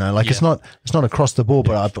star. You know, like it's not across the board.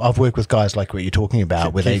 But I've worked with guys like what you're talking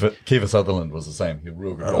about, where Kiefer Sutherland was the same. He was a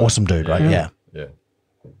real good guy. awesome dude, right? Yeah. Yeah.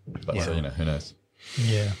 But so, you know, who knows?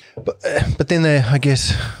 Yeah. But then I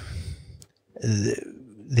guess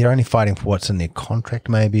they're only fighting for what's in their contract,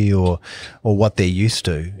 maybe, or what they're used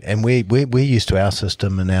to. And we're used to our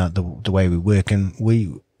system and the way we work, and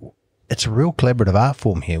it's a real collaborative art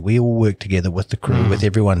form here. We all work together with the crew, with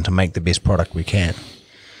everyone, to make the best product we can.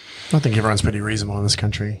 I think everyone's pretty reasonable in this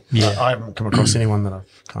country. Yeah. I haven't come across anyone that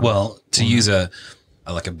I've kind Well, to use a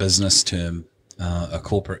business term, a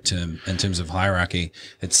corporate term in terms of hierarchy,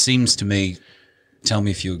 it seems to me, tell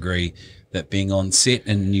me if you agree, that being on set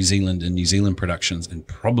in New Zealand and New Zealand productions, and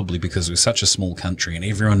probably because we're such a small country and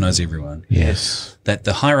everyone knows everyone, Yes. that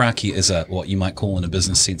the hierarchy is what you might call in a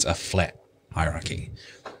business sense a flat hierarchy.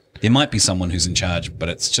 There might be someone who's in charge, but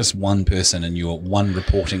it's just one person and you're one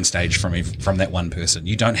reporting stage from that one person.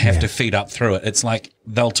 You don't have to feed up through it. It's like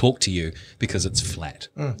they'll talk to you because it's flat.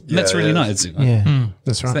 And that's really nice. That's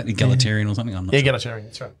Is right. that egalitarian or something? I'm not Yeah, sure. egalitarian.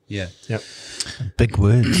 That's right. Yeah. Yep. Big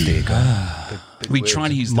words there, guy. We try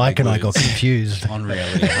to use the Mike big and I got words confused. on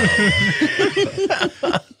Reality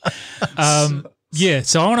Hub. Yeah,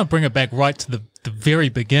 so I want to bring it back right to the very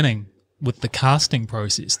beginning with the casting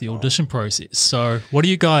process, the audition process. So what do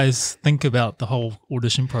you guys think about the whole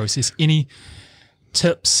audition process? Any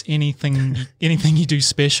tips, anything you do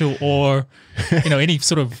special, or any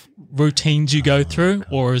sort of routines you go through,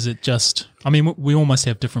 or is it just, I mean, we almost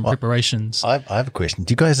have different preparations. I have a question.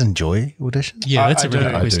 Do you guys enjoy auditions? Yeah, that's I a really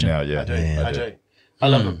do. good question. I do now, yeah. I do. I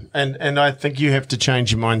love them, and I think you have to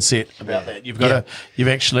change your mindset about that. You've got to. You've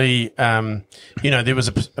actually, there was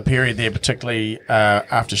a period there, particularly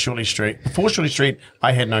after Shirley Street. Before Shirley Street,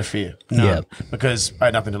 I had no fear, because I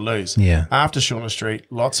had nothing to lose. Yeah. After Shirley Street,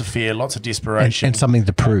 lots of fear, lots of desperation, And something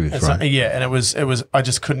to prove, and right? and it was. I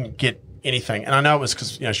just couldn't get anything, and I know it was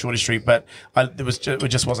because Shirley Street, but it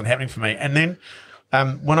just wasn't happening for me. And then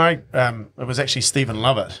when it was actually Stephen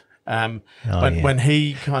Lovett. When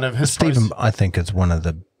he kind of Stephen, I think, is one of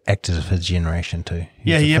the actors of his generation too.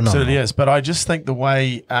 he He's absolutely phenomenal. is. But I just think the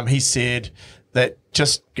way he said that,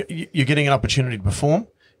 just you're getting an opportunity to perform.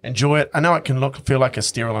 enjoy it. I know it can feel like a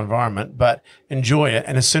sterile environment, but enjoy it.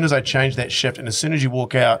 And as soon as I change that shift, and as soon as you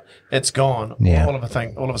walk out, it's gone. Yeah. All of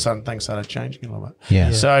a sudden, things started changing a little bit.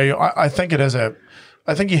 Yeah. So I think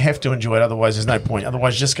I think you have to enjoy it. Otherwise, there's no point.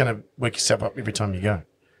 Otherwise, you're just going to work yourself up every time you go.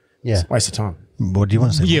 Yeah. It's a waste of time. What do you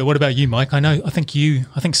want to say? Yeah, what about you, Mike? I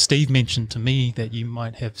think Steve mentioned to me that you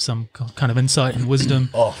might have some kind of insight and wisdom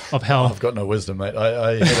of how. I've got no wisdom, mate.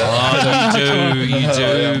 You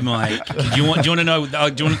do, Mike. Do you want to know?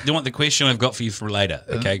 Do you want the question I've got for you for later?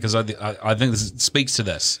 Okay, because I think this speaks to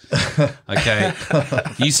this. Okay,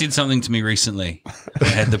 you said something to me recently. I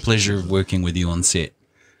had the pleasure of working with you on set,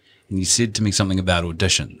 and you said to me something about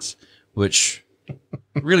auditions, which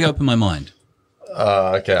really opened my mind.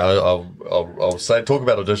 Okay, I'll say talk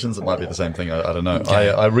about auditions. It might be the same thing. I don't know. Okay.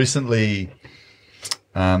 I recently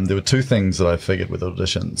there were two things that I figured with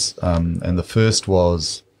auditions, and the first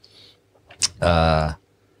was it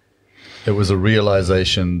was a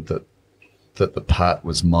realization that the part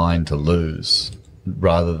was mine to lose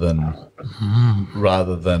rather than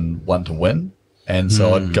one to win. And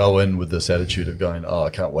so I'd go in with this attitude of going, I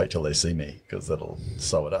can't wait till they see me because that'll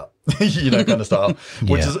sew it up, kind of style,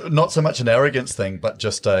 which is not so much an arrogance thing, but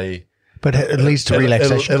just but it leads to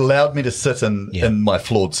relaxation. It allowed me to sit in my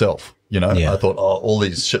flawed self, I thought, all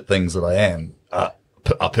these shit things that I am are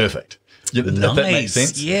perfect. If that makes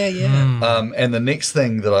sense. Yeah, yeah. And the next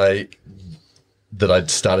thing that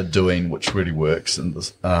I'd started doing, which really works, and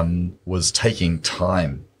was taking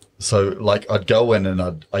time. So, like, I'd go in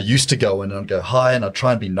and I used to go in and I'd go hi and I'd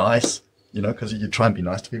try and be nice, because you try and be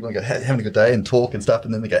nice to people and go, hey, having a good day and talk and stuff.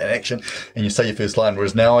 And then they go in action and you say your first line.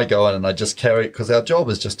 Whereas now I go in and I just carry, because our job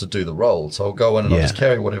is just to do the role. So I'll go in and I'll just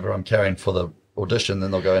carry whatever I'm carrying for the audition.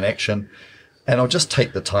 Then they'll go in action and I'll just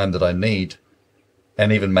take the time that I need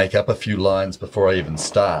and even make up a few lines before I even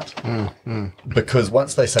start. Because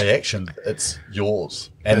once they say action, it's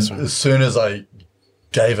yours. And as soon as I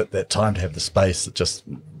gave it that time to have the space, it just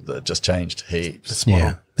changed heaps.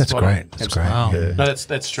 Yeah, that's great. That's great. Wow. No,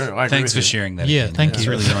 that's true. I agree Thanks with for you. sharing that. Yeah, again. thank It's you.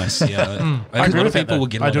 really nice. Yeah, I think a lot of people will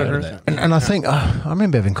get a lot out of that. And I think I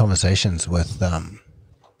remember having conversations with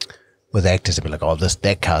actors that be like,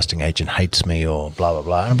 that casting agent hates me or blah blah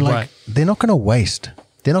blah. And I'm like, Right. they're not going to waste a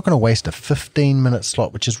 15-minute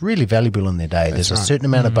slot, which is really valuable in their day. There's a certain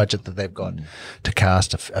amount of budget that they've got to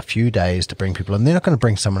cast a few days to bring people in. They're not going to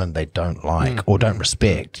bring someone in they don't like or don't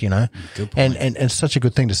respect, Good point. And it's such a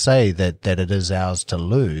good thing to say that it is ours to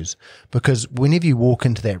lose, because whenever you walk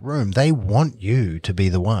into that room, they want you to be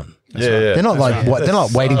the one. Yeah. They're not they're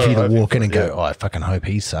not waiting for you to so walk in and go, yeah. I fucking hope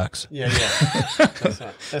he sucks. Yeah. That's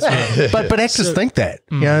right. That's right. But actors think that,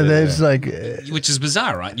 there's like, Which is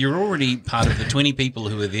bizarre, right? You're already part of the 20 people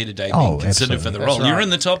who are there today being Oh, considered absolutely. for the role. That's You're right.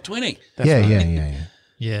 in the top 20. Yeah.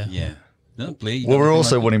 Yeah. No, Blair, you Well, got we're anything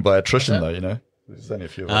also like winning by attrition, though, There's only a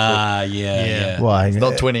few of us. yeah. why? It's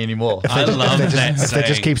not 20 anymore. I love that If they just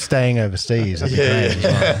saying. keep staying overseas, it'd be great as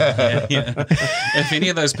well. Yeah. If any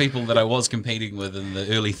of those people that I was competing with in the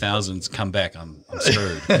early thousands come back, I'm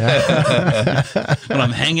screwed. But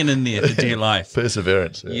I'm hanging in there for dear life.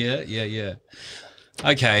 Perseverance. Yeah.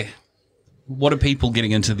 Okay. What do people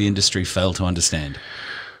getting into the industry fail to understand?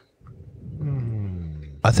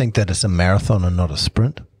 I think that it's a marathon and not a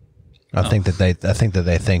sprint. I think that they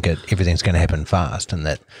think everything's going to happen fast, and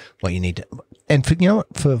that what you need to, and for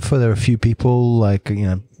there are a few people like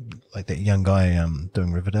that young guy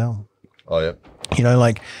doing Riverdale. Oh, yeah.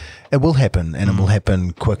 It will happen, and it will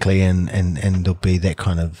happen quickly, and there'll be that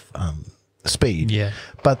kind of speed. Yeah.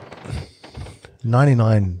 But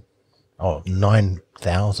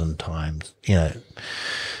 9,000 times,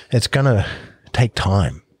 it's going to take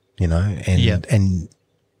time, and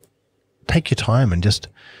take your time and just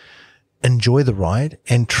enjoy the ride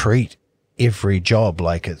and treat every job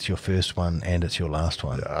like it's your first one and it's your last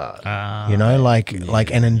one.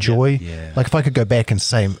 And enjoy. Yeah. Like if I could go back and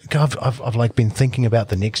say, I've like been thinking about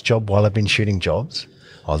the next job while I've been shooting jobs.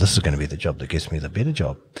 Oh, this is going to be the job that gets me the better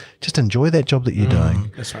job. Just enjoy that job that you're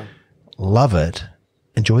doing. That's right. Love it.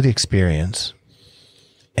 Enjoy the experience,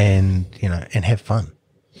 and and have fun.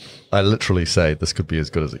 I literally say this could be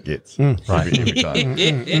as good as it gets. Right. Every time.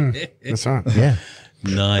 That's right. Yeah.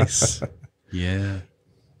 Nice. Yeah.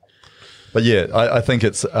 But yeah, I think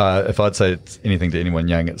it's if I'd say it's anything to anyone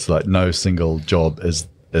young, it's like no single job is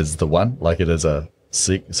the one. Like it is a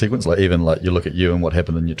sequence. Like even like you look at you and what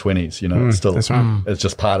happened in your 20s. It's still that's right. it's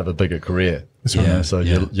just part of a bigger career. That's right. So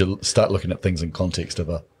you start looking at things in context of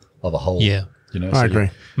a whole. Yeah. I agree.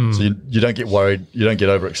 So you don't get worried. You don't get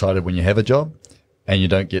overexcited when you have a job, and you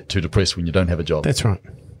don't get too depressed when you don't have a job. That's right.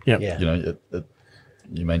 Yep. Yeah.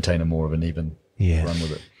 You maintain a more of an even run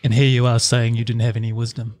with it. And here you are saying you didn't have any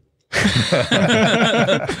wisdom.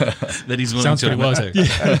 that he's willing Sounds to pretty admit wise.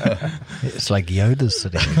 to. It's like Yoda's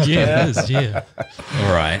sitting. Yeah, it is. Yeah.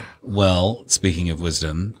 All right. Well, speaking of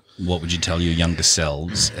wisdom, what would you tell your younger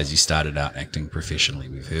selves as you started out acting professionally?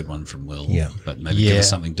 We've heard one from Will, but maybe give us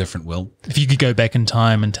something different, Will. If you could go back in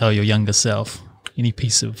time and tell your younger self any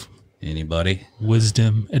piece of Anybody?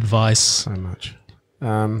 wisdom, advice. So much. So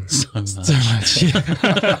much. So much. Yeah.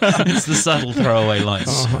 It's the subtle throwaway line.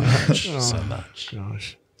 So much. So much.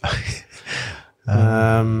 Gosh.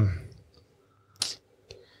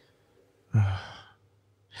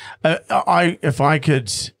 If I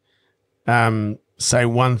could say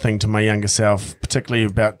one thing to my younger self, particularly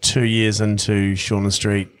about 2 years into Shaun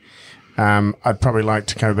Street, I'd probably like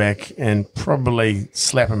to go back and probably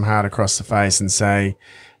slap him hard across the face and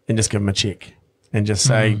just give him a check and just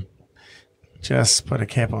say, just put a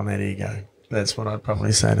cap on that ego. That's what I'd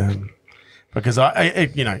probably say to him, because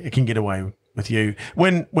it can get away with you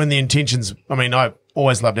when the intentions. I mean, I've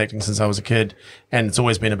always loved acting since I was a kid, and it's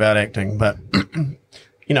always been about acting. But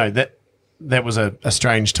that was a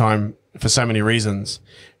strange time for so many reasons.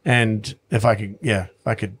 And if I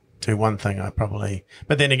could do one thing, I probably.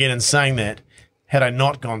 But then again, in saying that, had I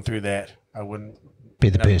not gone through that, I wouldn't Be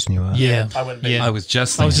the person you are. Yeah. I wouldn't be. Yeah. I was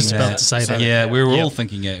just thinking about to say that. Yeah, we were all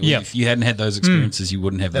thinking it. Yeah. If you hadn't had those experiences, you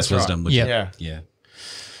wouldn't have this That's right. wisdom, would you? Yeah. Yeah.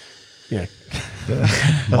 Yeah. Yeah.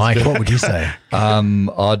 Mike, what would you say? I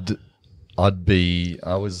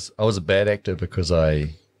was a bad actor because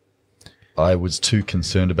I was too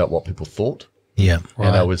concerned about what people thought. Yeah.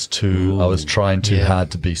 And I was trying too hard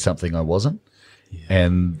to be something I wasn't.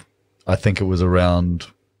 And I think it was around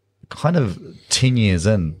kind of 10 years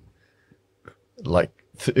in, like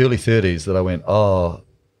early 30s, that I went,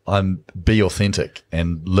 be authentic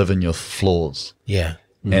and live in your flaws. Yeah.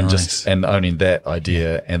 And Nice. and owning that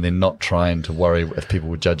idea, and then not trying to worry if people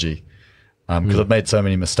would judge you. Because I've made so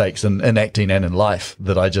many mistakes in acting and in life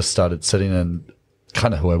that I just started sitting in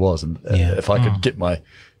kind of who I was. And if I could get my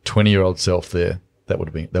 20-year-old self there, that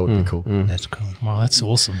would be cool. That's cool. Wow, that's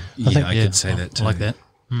awesome. Yeah, I could say that too. I like that.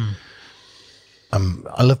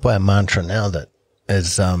 I live by a mantra now that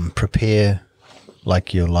is prepare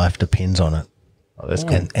like your life depends on it, Oh, that's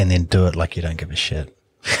cool. and then do it like you don't give a shit.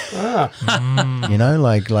 You know,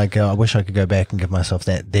 like I wish I could go back and give myself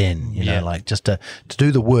that then. You know, like just to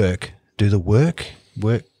do the work,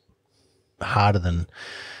 work harder than.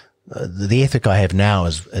 The ethic I have now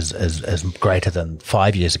is greater than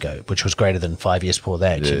 5 years ago, which was greater than 5 years before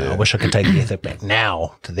that. You know, I wish I could take the ethic back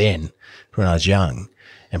now to then, when I was young,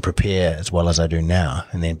 and prepare as well as I do now,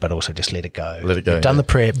 but also just let it go. Let it go, You've done the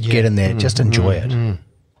prep, get in there, just enjoy it.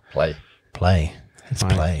 Play. It's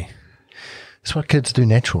play. It's what kids do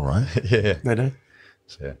natural, right? Yeah. They do.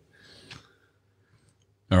 Yeah.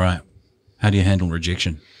 All right. How do you handle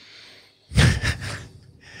rejection?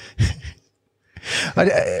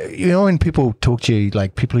 You know, when people talk to you,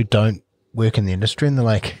 like people who don't work in the industry, and they're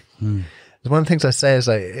like, one of the things I say is,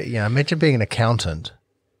 imagine being an accountant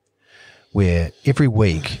where every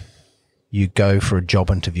week you go for a job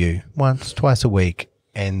interview twice a week,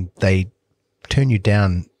 and they turn you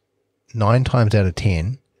down 9 times out of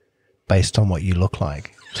 10 based on what you look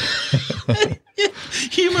like.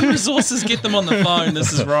 Human resources, get them on the phone.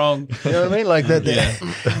 This is wrong. You know what I mean? Like that.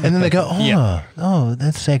 And then they go,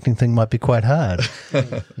 that acting thing might be quite hard.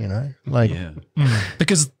 You know, like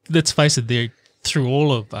Because let's face it, through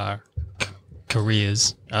all of our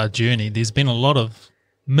careers, our journey, there's been a lot of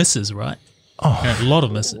misses, right? A lot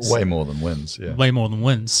of misses. Way more than wins. Yeah. Way more than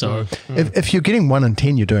wins. So, if you're getting 1 in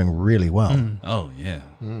 10, you're doing really well. Oh, yeah.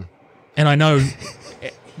 and I know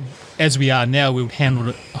as we are now, we've handled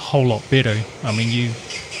it a whole lot better. I mean, you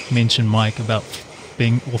mentioned, Mike, about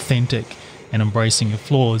being authentic and embracing your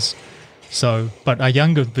flaws. So, but our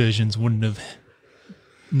younger versions wouldn't have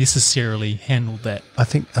necessarily handled that. I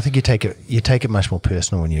think you take it much more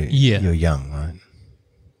personal when you're young, right?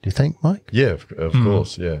 Do you think, Mike? Yeah, of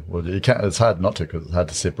course. Yeah. Well, you can't. It's hard not to, because it's hard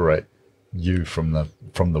to separate you from the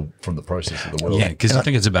process of the world. Yeah, because I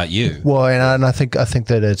think it's about you. Well, and I think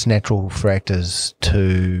that it's natural for actors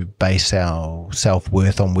to base our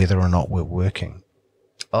self-worth on whether or not we're working.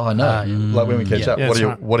 Oh, I know. Like when we catch up, Yeah, what that's are you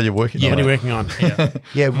right. what are you working What on? are you working on? Yeah.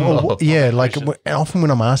 Yeah, well, like often when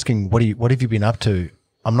I'm asking, what have you been up to?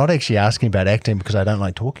 I'm not actually asking about acting because I don't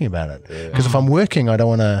like talking about it. Because if I'm working, I don't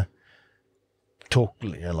want to talk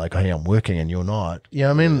like, hey, I'm working and you're not. You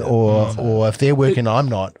know what I mean? Or if they're working, I'm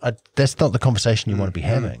not. That's not the conversation you want to be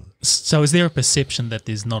having. So is there a perception that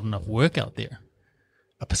there's not enough work out there?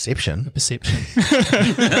 A perception. Perception.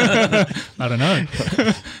 I don't know.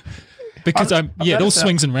 Because it all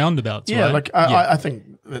swings and roundabouts, Yeah, right? like I think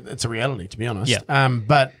it's a reality, to be honest. Yeah.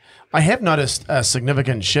 But I have noticed a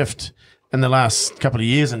significant shift in the last couple of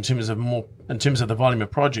years in terms of the volume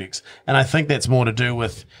of projects, and I think that's more to do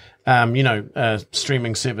with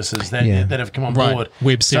streaming services that have come on board,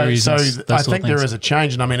 web series. So I think there is a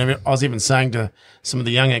change, and I mean, I was even saying to some of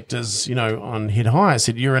the young actors, on Head High, I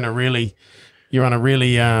said,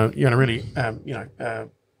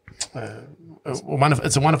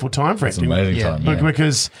 it's a wonderful time for acting. It's an amazing time, yeah.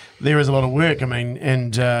 Because there is a lot of work. I mean,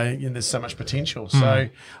 and there's so much potential. So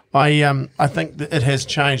I think that it has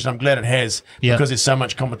changed. I'm glad it has because there's so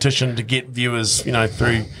much competition to get viewers,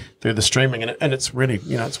 through the streaming, and it's really,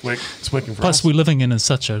 it's working for us. Plus, we're living in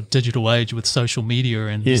such a digital age with social media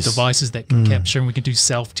and these devices that can capture, and we can do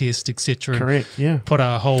self-test, etc. Correct. Yeah. Put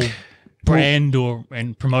our whole brand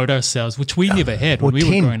and promote ourselves, which we never had when we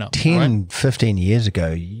were growing up. 15 years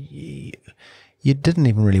ago, you didn't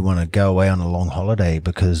even really want to go away on a long holiday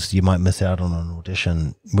because you might miss out on an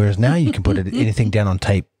audition. Whereas now you can put anything down on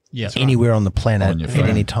tape anywhere on the planet at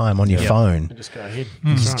any time on your phone. And just go ahead.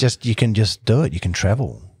 You can just do it. You can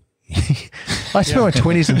travel. I spent my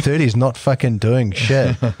 20s and 30s not fucking doing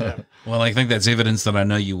shit. Well, I think that's evidence that I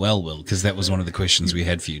know you well, Will, because that was one of the questions we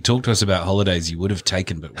had for you. Talk to us about holidays you would have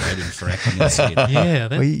taken but waited for acting instead.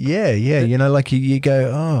 You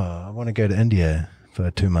go, I want to go to India for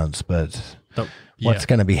 2 months, but what's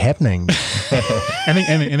going to be happening? I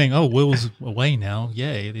think, Will's away now.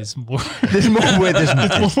 Yay, there's more. There's more work.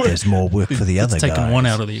 There's more work for the other guys. Taking one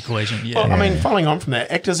out of the equation. Yeah. Well, I mean, following on from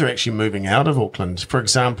that, actors are actually moving out of Auckland. For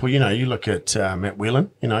example, you look at Matt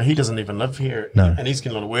Whelan. He doesn't even live here, and he's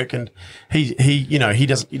getting a lot of work. And he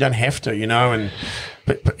doesn't. You don't have to, and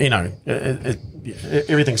but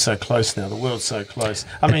everything's so close now. The world's so close.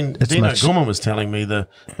 I mean, Dino Gorman was telling me the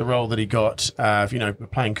role that he got,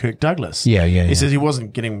 playing Kirk Douglas. Yeah. He says he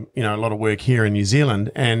wasn't getting, a lot of work here in New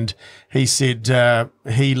Zealand, and he said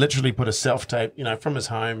he literally put a self-tape, from his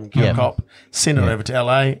home, cop, sent it over to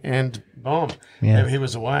LA, and bomb. Yeah. He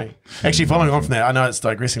was away. Actually, following on from that, I know it's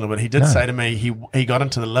digressing a little bit. He did say to me he got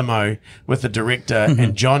into the limo with the director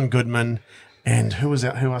and John Goodman. And who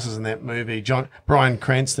else is in that movie? Bryan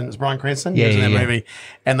Cranston. Is Bryan Cranston? Yeah, in that movie.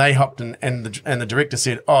 And they hopped in, and the director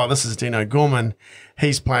said, "Oh, this is Dino Gorman.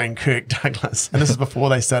 He's playing Kirk Douglas." And this is before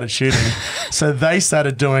they started shooting. So they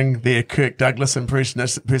started doing their Kirk Douglas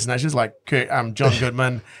impersonations, like John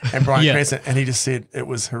Goodman and Bryan Cranston. And he just said it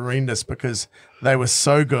was horrendous because they were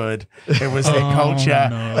so good. It was their culture.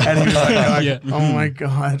 No. And he was like, oh my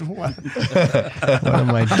God, what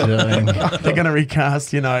am I doing? They're going to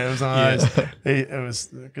recast, it was it was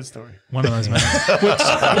a good story. One of those moments.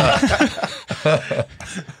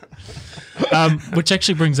 Which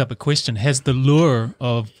actually brings up a question. Has the lure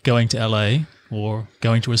of going to LA or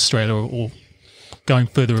going to Australia or going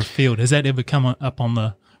further afield, has that ever come up on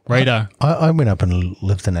the radar? I went up and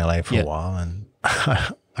lived in LA for a while, and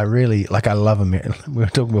I really I love America. We were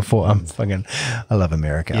talking before. I love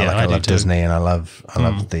America. Yeah, I love Disney, and I love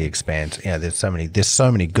The Expanse. There's so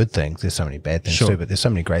many good things. There's so many bad things too, but there's so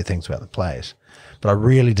many great things about the place. But I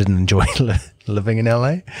really didn't enjoy living in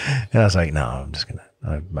LA, and I was like, no,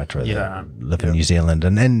 I'd much rather live in New Zealand.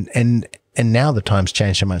 And now the time's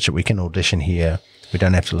changed so much that we can audition here. We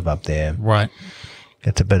don't have to live up there. Right.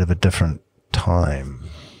 It's a bit of a different time.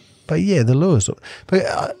 But the lures. But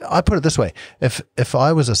I put it this way: if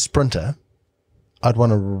I was a sprinter, I'd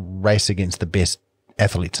want to race against the best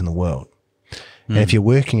athletes in the world. And if you're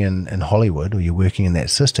working in Hollywood or you're working in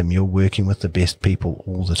that system, you're working with the best people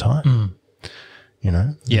all the time.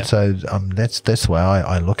 Yeah. So that's the way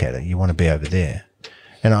I look at it. You want to be over there,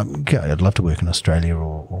 and I'd love to work in Australia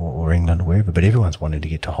or England or wherever. But everyone's wanting to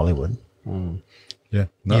get to Hollywood. Yeah.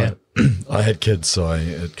 No, Yeah. I had kids, so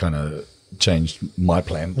it kind of changed my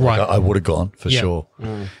plan. Right. I would have gone for sure.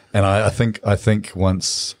 And I think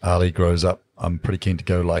once Ali grows up, I'm pretty keen to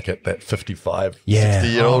go at that 55,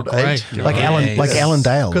 60-year-old age. Like Alan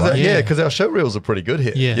Dale. Because our show reels are pretty good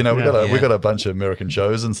here. Yeah. We got a bunch of American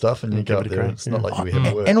shows and stuff, and you go up there. It's not like we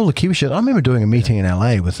have work. And all the Kiwi shit. I remember doing a meeting in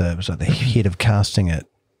LA with the head of casting at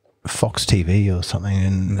Fox TV or something,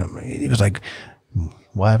 and he was like,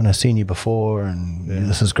 why haven't I seen you before? And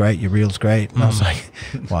this is great. Your reel's great. And I was like,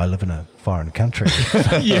 well, I live in a foreign country. It's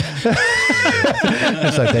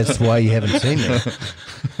like, that's why you haven't seen me.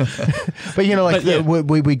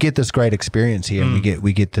 But we get this great experience here, and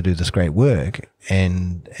we get to do this great work,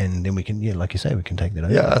 and then we can, like you say, we can take that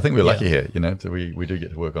over. Yeah, I think we're lucky here. We do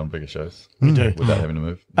get to work on bigger shows. We do without having to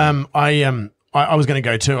move. I was going to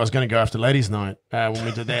go too. I was going to go after ladies' night when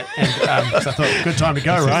we did that, and so I thought, good time to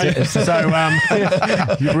go, right?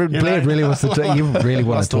 Blair really wants to. You really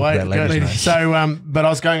want to talk about ladies' night. So, but I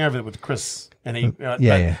was going over with Chris and he.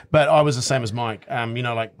 But I was the same as Mike.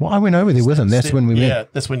 Like. Well, I went over there with him. That's when we met. Yeah,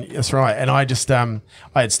 that's right. And I just I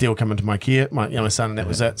had Steele come into my care, my son, and that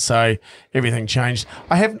was it. So everything changed.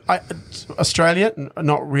 Australia,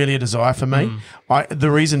 not really a desire for me.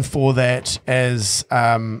 The reason for that, as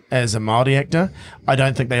a Māori actor, I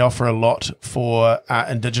don't think they offer a lot for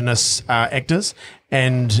Indigenous actors,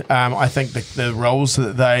 and I think the roles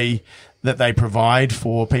that they provide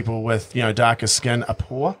for people with darker skin are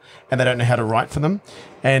poor, and they don't know how to write for them.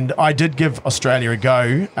 And I did give Australia a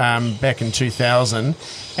go back in 2000,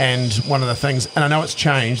 and one of the things, and I know it's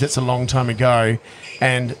changed, it's a long time ago,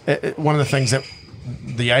 and one of the things that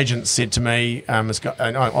the agent said to me, and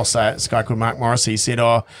I'll say it, this guy called Mark Morris, he said,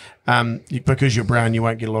 because you're brown, you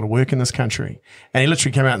won't get a lot of work in this country. And he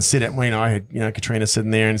literally came out and said it. Well, I had, Katrina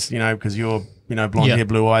sitting there and, because you're, blonde hair,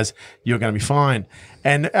 blue eyes, you're going to be fine.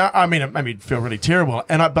 And it made me feel really terrible.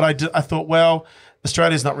 And I thought, well,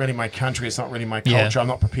 Australia's not really my country. It's not really my culture. I'm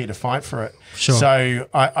not prepared to fight for it. Sure. So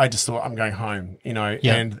I just thought I'm going home,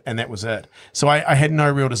 and that was it. So I had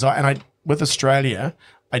no real desire. And with Australia,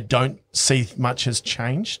 I don't see much has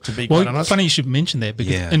changed, to be quite honest. Funny you should mention that,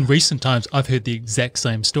 because in recent times I've heard the exact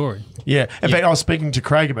same story. Yeah. In fact, I was speaking to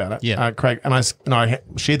Craig about it. Yeah. Craig, and I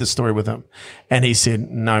shared the story with him, and he said,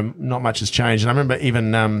 no, not much has changed. And I remember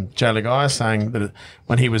even Jay Lagaya saying that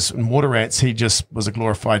when he was in Water Rats, he just was a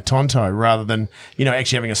glorified Tonto rather than,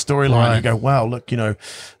 actually having a storyline. Right. You go, wow, look, I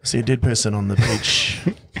see a dead person on the beach.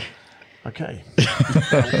 Okay,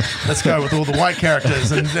 let's go with all the white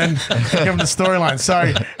characters and give them the storyline.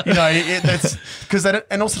 So that's because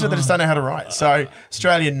and also they just don't know how to write. So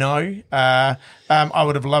Australia, no. I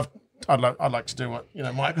would have loved. I'd like to do what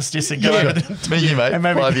Mike was suggesting. Go over Me, mate. And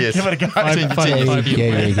maybe 5 years. give it a go. 5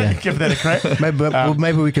 years. Give that a crack.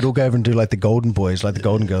 Maybe we could all go over and do like the Golden Boys, like the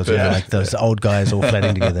Golden Girls, like those old guys all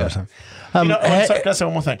flatting together or something. Can I say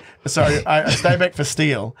one more thing? So I stayed back for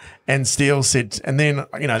Steele, and Steele said, and then,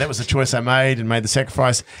 that was the choice I made and made the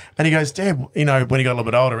sacrifice. And he goes, Dad, when he got a little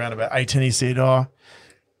bit older, around about 18, he said, why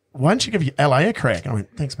don't you give LA a crack? And I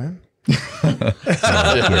went, thanks, man. Thanks,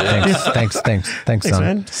 Thanks, son.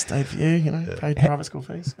 man. Stayed for you, paid private school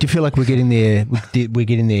fees. Do you feel like we're getting there? We're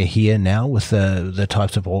getting there here now with the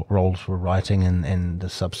types of roles we're writing and the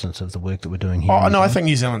substance of the work that we're doing here. Oh no, I think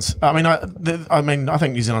New Zealand's. I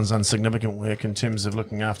think New Zealand's done significant work in terms of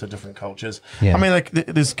looking after different cultures. Yeah.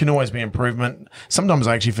 There can always be improvement. Sometimes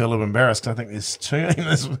I actually feel a little embarrassed. I think there's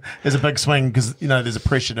a big swing because there's a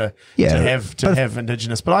pressure to have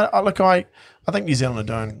Indigenous. But I think New Zealand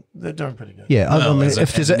they're doing pretty good. Yeah, I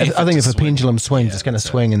think if a pendulum swings, it's going to that's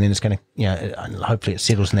swing, and then it's going to, hopefully it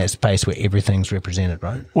settles in that space where everything's represented,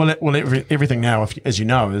 right? Well, everything now, as you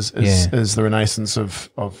know, is the renaissance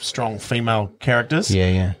of strong female characters.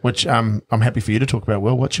 Yeah. Which I'm happy for you to talk about.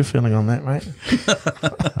 Will, what's your feeling on that, mate?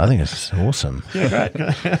 I think it's awesome. Yeah,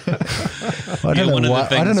 great. I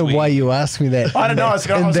don't know why you asked me that. I don't know. I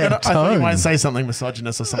thought you might tone. say something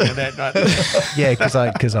misogynist or something like that. Right? Yeah,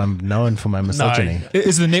 because I'm known for my misogyny. No.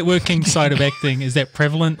 Is the networking side of acting, is that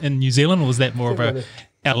prevalent in New Zealand, or is that more of a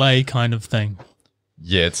LA kind of thing?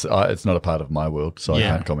 Yeah, it's not a part of my world, so I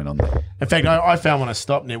can't comment on that. In fact, I found when I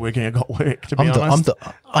stopped networking, I got work, to be honest.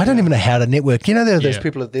 I don't even know how to network. There are those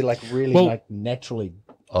people that they're like really naturally.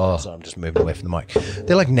 Oh, So I'm just moving away from the mic.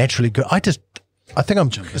 They're like naturally good. I think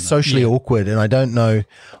I'm socially awkward, and I don't know.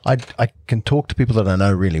 I can talk to people that I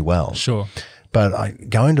know really well. Sure. But I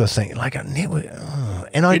go into a thing like a network,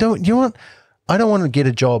 and I don't. I don't want to get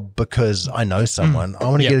a job because I know someone. I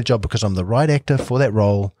want to get a job because I'm the right actor for that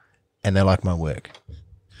role, and they like my work.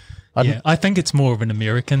 I think it's more of an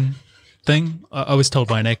American thing. I was told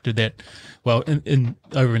by an actor that, well,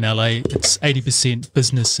 over in LA, it's 80%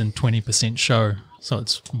 business and 20% show. So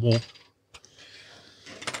it's more.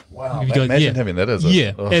 Wow, imagine having that as a...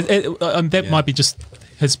 Yeah, that might be just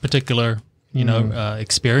his particular,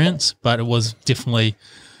 experience, but it was definitely,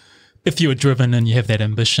 if you were driven and you have that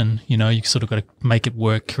ambition, you sort of got to make it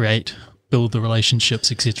work, create, build the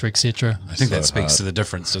relationships, etc., etc. I think that speaks to the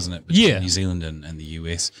difference, doesn't it, between New Zealand and the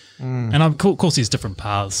US? And of course, there's different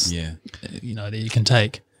paths, that you can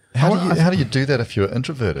take. How do you do that if you're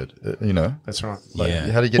introverted? That's right.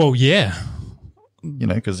 How do you get? Well, yeah.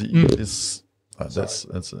 Because it's that's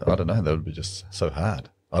I don't know. That would be just so hard.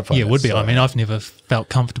 I'd find it would be. so I mean, I've never felt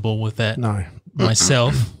comfortable with that. No.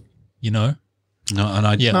 Myself. No, and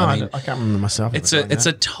I can't remember myself. It's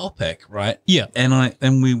a topic, right? Yeah.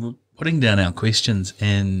 And we were putting down our questions,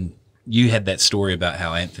 and you had that story about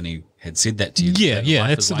how Anthony had said that to you. Yeah.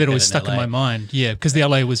 That always stuck in my mind. Yeah, because the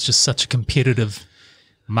LA was just such a competitive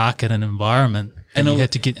market and environment. And you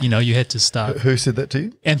had to get, you had to start. Who said that to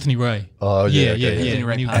you? Anthony Ray. Oh, yeah. yeah. Anthony Ray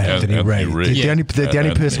When he- Parker. Anthony Ray. Ray. The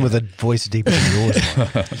only person with a voice deeper than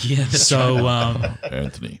yours. Yeah. So,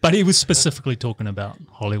 Anthony. but he was specifically talking about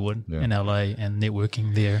Hollywood Yeah. and LA and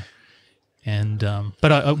networking there. And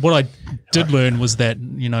but what I did learn was that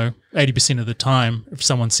 80% of the time, if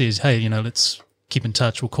someone says, "Hey, let's keep in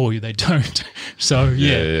touch, we'll call you," they don't. So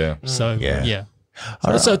Yeah. So Yeah. yeah.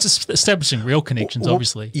 So it's establishing real connections,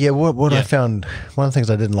 obviously. Yeah, what I Yeah. found, one of the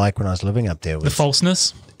things I didn't like when I was living up there The was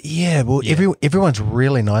falseness. yeah, well, everyone's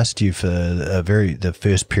really nice to you for the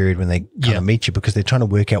first period when they kind of meet you because they're trying to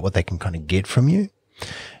work out what they can kind of get from you,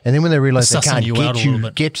 and then when they realize they Sussing can't you out a little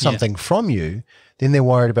bit. get something from you, then they're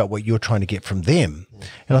worried about what you're trying to get from them.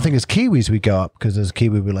 And I think as Kiwis we go up because as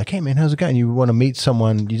Kiwi we're like, hey man, how's it going? You want to meet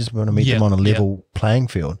someone, you just want to meet them on a level playing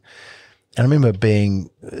field. And I remember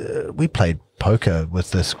we played poker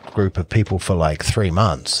with this group of people for like 3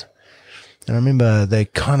 months. And I remember they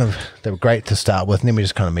were great to start with. And then we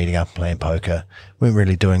just kind of meeting up and playing poker. We weren't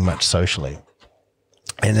really doing much socially.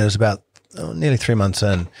 And it was about nearly 3 months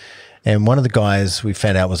in. And one of the guys we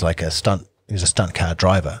found out was like he was a stunt car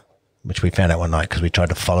driver, which we found out one night because we tried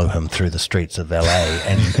to follow him through the streets of LA.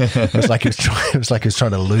 And it was like he was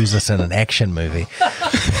trying to lose us in an action movie.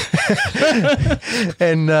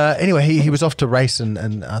 And anyway, he was off to race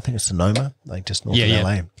and I think it's Sonoma, like just north of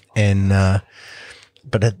LA. And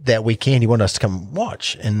but that weekend he wanted us to come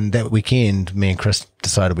watch. And that weekend, me and Chris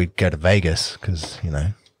decided we'd go to Vegas because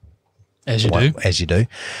As you do.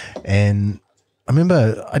 And I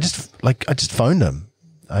remember I just phoned him.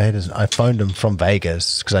 I phoned him from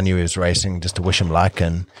Vegas because I knew he was racing just to wish him luck,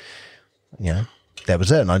 and that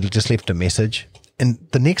was it. And I just left a message. And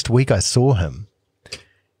the next week I saw him.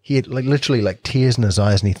 He had literally tears in his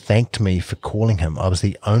eyes, and he thanked me for calling him. I was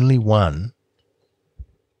the only one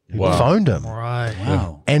who phoned him. Right.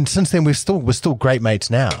 Wow. And since then we're still great mates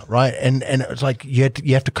now, right? And it's like you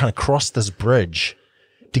have to kind of cross this bridge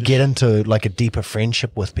to get into like a deeper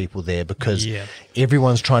friendship with people there because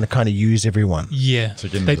everyone's trying to kind of use everyone. Yeah. So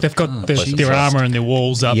again, They've got their armor and their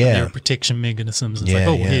walls up and their protection mechanisms. It's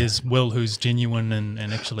here's Will who's genuine and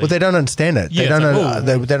actually. Well, they don't understand it. Yeah,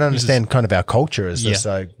 they don't understand kind of our culture is this.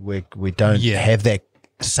 So we don't have that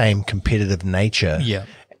same competitive nature. Yeah.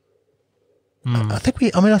 I think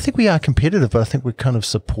we are competitive, but I think we're kind of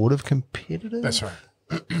supportive competitive. That's right.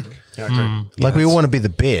 Yeah, I agree. We all want to be the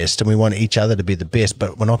best and we want each other to be the best,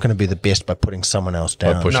 but we're not going to be the best by putting someone else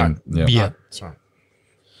down. By pushing. No. Yeah. That's right.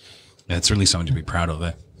 Yeah, it's really something to be proud of,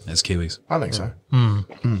 as Kiwis. I think so.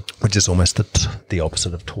 Which is almost the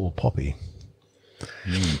opposite of tall poppy.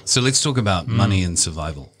 So let's talk about money and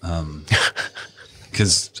survival,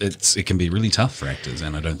 because it can be really tough for actors,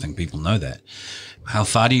 and I don't think people know that. How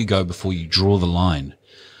far do you go before you draw the line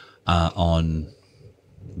on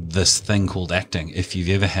this thing called acting? If you've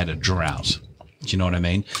ever had a drought, do you know what I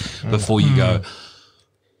mean? Before you go,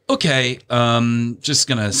 okay, just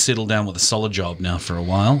going to settle down with a solid job now for a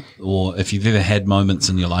while. Or if you've ever had moments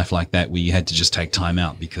in your life like that where you had to just take time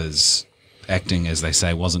out because acting, as they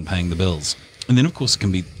say, wasn't paying the bills. And then, of course, it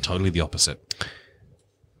can be totally the opposite.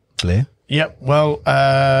 Blair? Yep. Well,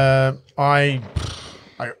 I'll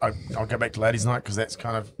go back to Ladies' Night because that's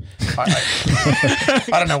kind of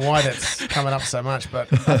I don't know why that's coming up so much, but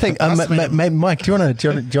I think maybe Mike, do you want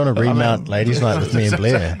to remount Ladies' Night with me and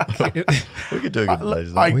Blair? We could do a good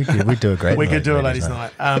ladies' night. We do a great. we could do a Ladies'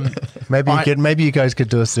 Night. Maybe you guys could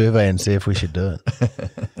do a survey and see if we should do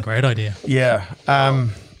it. Great idea. Yeah.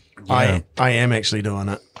 I am actually doing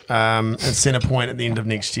it. At Centre Point at the end of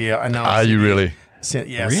next year. I know. Are you really?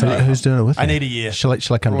 Yeah. So who's doing it with I me? need a year. Shall I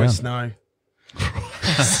come Royce, down? no.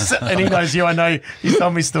 And he knows you. I know you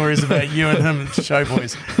told me stories about you and him at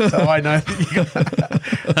Showboys, so I know that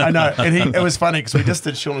you. I know, and it was funny because we just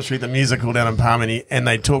did Shaun Street the musical down in Palm, and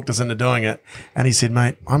they talked us into doing it. And he said,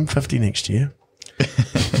 "Mate, I'm 50 next year.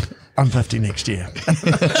 I'm 50 next year."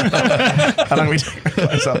 I know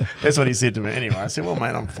so that's what he said to me. Anyway, I said, "Well,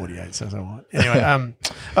 mate, I'm 48, so what?" Anyway,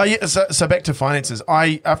 so back to finances.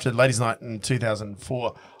 After Ladies' Night in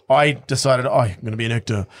 2004. I decided, I'm going to be an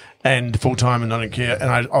actor and full time, and I don't care,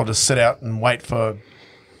 and I'll just sit out and wait for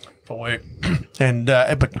work, and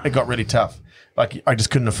it got really tough. Like I just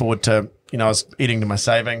couldn't afford to, I was eating to my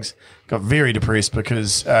savings. Got very depressed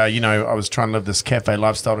because I was trying to live this cafe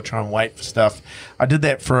lifestyle to try and wait for stuff. I did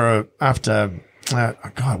that after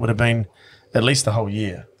it would have been at least the whole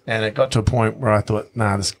year, and it got to a point where I thought,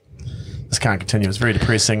 nah, this can't continue. It was very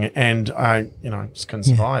depressing, and I just couldn't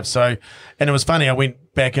survive. So, and it was funny. I went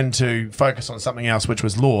back into focus on something else, which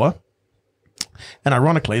was law, and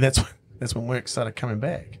ironically, that's when work started coming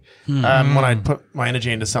back. When I put my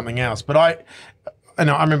energy into something else. But and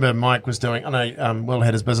I remember Mike was doing, I know Will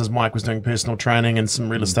had his business, Mike was doing personal training and some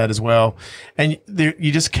real estate as well. And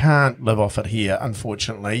you just can't live off it here,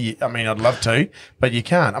 unfortunately. I mean, I'd love to, but you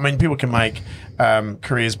can't. I mean, people can make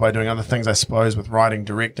careers by doing other things, I suppose, with writing,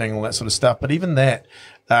 directing, all that sort of stuff. But even that,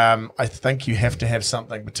 I think you have to have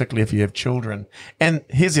something, particularly if you have children. And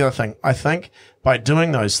here's the other thing. I think by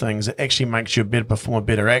doing those things, it actually makes you a better performer,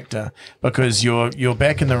 better actor, because you're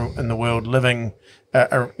back in the world living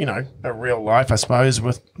a real life, I suppose,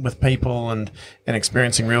 with people and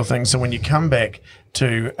experiencing real things. So when you come back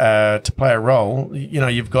to play a role,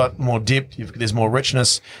 you've got more depth, there's more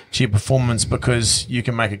richness to your performance, because you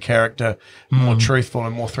can make a character more truthful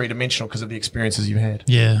and more three-dimensional because of the experiences you've had.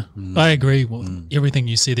 Yeah, I agree with everything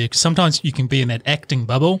you said there. Sometimes you can be in that acting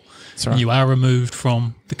bubble. That's right. You are removed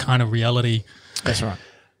from the kind of reality That's right.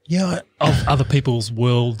 of other people's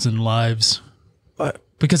worlds and lives.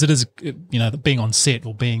 Because it is, being on set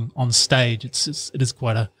or being on stage, it is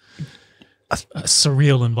quite a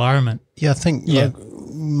surreal environment. Yeah, I think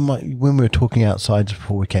when we were talking outside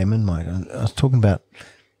before we came in, Mike, I was talking about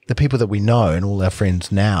the people that we know and all our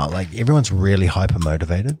friends now. Like, everyone's really hyper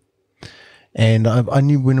motivated. And I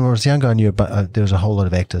knew when I was younger, I knew about, there was a whole lot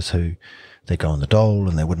of actors who they go on the dole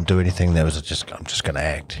and they wouldn't do anything. There was I'm just going to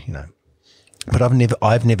act, But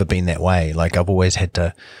I've never been that way. Like, I've always had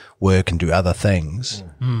to work and do other things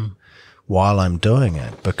while I'm doing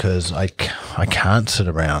it, because I can't sit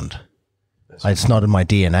around. It's not in my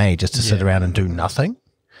DNA just to sit around and do nothing.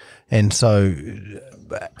 And so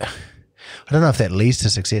I don't know if that leads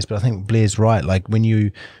to success, but I think Blair's right. Like, when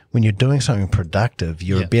you're doing something productive,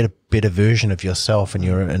 you're a better version of yourself, and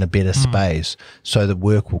you're in a better space, so the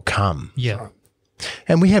work will come. Yeah.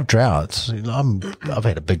 And we have droughts. I've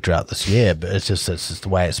had a big drought this year, but it's just the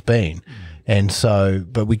way it's been. And so,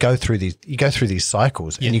 but you go through these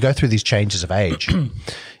cycles, and you go through these changes of age.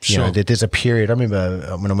 There's a period. I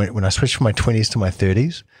remember when I switched from my 20s to my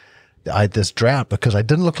 30s, I had this drought because I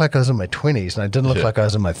didn't look like I was in my 20s, and I didn't look like I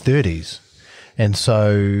was in my 30s. And so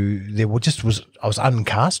I was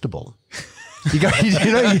uncastable.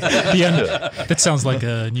 That sounds like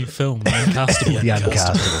a new film, Uncastable. The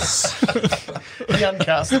Uncastables. The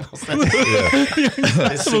Uncastables.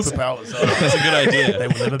 That's their superpowers. That's a good idea. They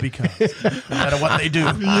will never be cast, no matter what they do.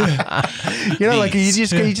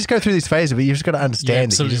 You just go through this phase of it. You just got to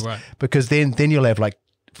understand that. Right. Because then you'll have like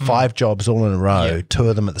 5 jobs all in a row, 2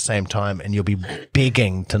 of them at the same time, and you'll be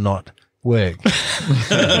begging to not work.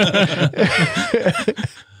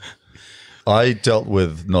 I dealt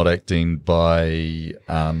with not acting by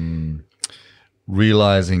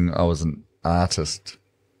realizing I was an artist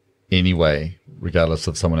anyway, regardless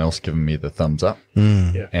of someone else giving me the thumbs up,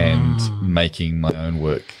 and making my own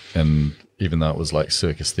work. And even though it was like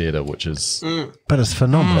circus theatre, which is, but it's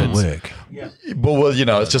phenomenal work. Well,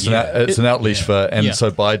 it's just an outleash for, and so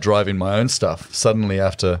by driving my own stuff, suddenly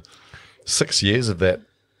after 6 years of that,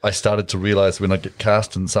 I started to realize when I get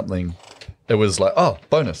cast in something, it was like, oh,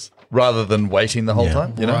 bonus, rather than waiting the whole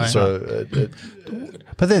time, Right. So,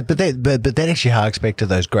 But that actually harks back to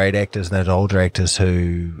those great actors and those older actors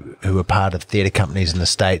who were part of theatre companies in the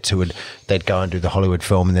States, they'd go and do the Hollywood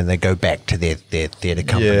film, and then they go back to their theatre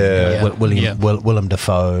company. Willem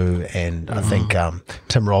Dafoe and I think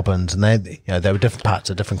Tim Robbins, and they were different parts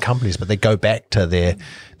of different companies, but they go back to their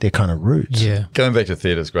kind of roots. Yeah. Going back to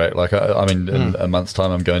theatre is great. Like, I mean, in a month's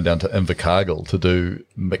time, I'm going down to Invercargill to do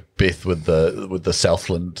Macbeth with the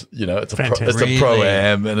Southland. It's a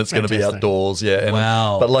pro-am, and it's going to be outdoors. Yeah. And,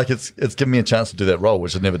 Wow. But like, it's given me a chance to do that role,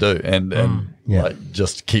 which I never do, and like,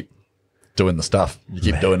 just keep doing the stuff. You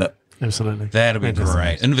keep doing it. Absolutely. That'll be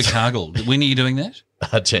great. Invercargill. When are you doing that?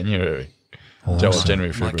 January. Awesome. January,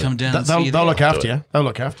 Might February. come down and see They'll you look there. after you. They'll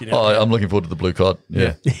look after you. Oh, I'm looking forward to the blue cod.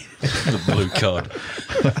 Yeah. The blue cod.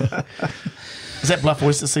 Is that Bluff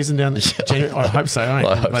Oyster season down there? January? I hope so.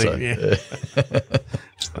 I hope so. Yeah.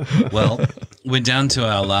 Well, we're down to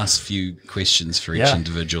our last few questions for each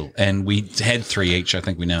individual, and we had 3 each. I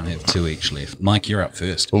think we now have 2 each left. Mike, you're up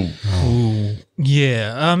first. Ooh.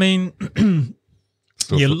 Yeah. I mean,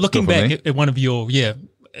 looking back at one of your,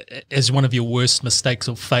 as one of your worst mistakes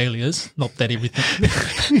or failures, not that everything.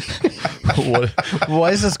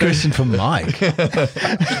 Why is this question for Mike?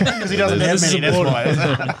 Because he doesn't have many, that's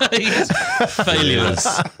why. Failures.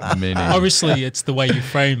 Many. Obviously, it's the way you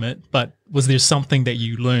frame it, but was there something that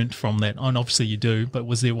you learned from that? And obviously you do, but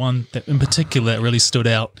was there one that in particular really stood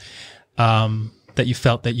out that you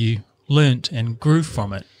felt that you learnt and grew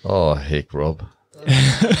from it? Oh, heck, Rob. Do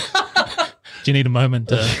you need a moment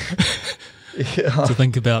to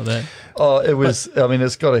think about that? Oh, it was, I mean,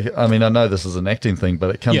 it's got to, I mean, I know this is an acting thing,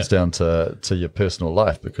 but it comes down to your personal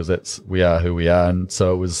life, because we are who we are. And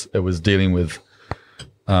so it was dealing with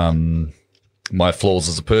my flaws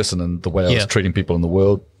as a person and the way I was treating people in the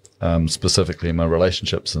world, specifically in my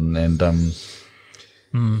relationships, and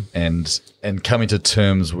coming to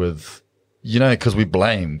terms with, because we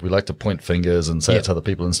like to point fingers and say it's other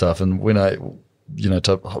people and stuff. And when I,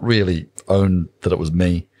 to really own that it was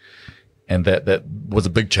me, and that was a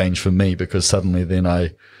big change for me, because suddenly then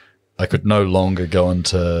I could no longer go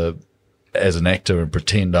into as an actor and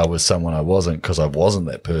pretend I was someone I wasn't, because I wasn't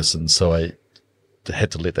that person. So I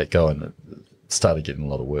had to let that go, and it started getting a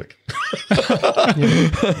lot of work.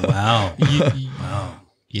 Wow. Wow.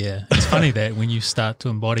 Yeah. It's funny that when you start to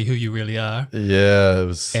embody who you really are. Yeah, it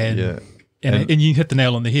was. And you hit the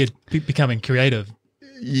nail on the head, becoming creative.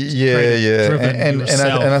 Yeah. And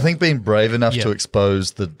I think being brave enough Yeah. to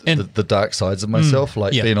expose the dark sides of myself,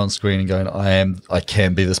 like being on screen and going, I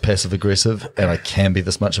can be this passive aggressive, and I can be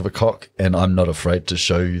this much of a cock, and I'm not afraid to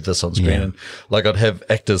show you this on screen. Yeah. And like, I'd have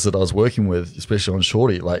actors that I was working with, especially on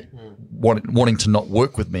Shorty, like wanting to not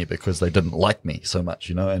work with me because they didn't like me so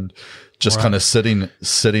much, and just kind of sitting in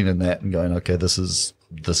that and going, okay, this is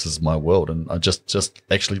my world. And I just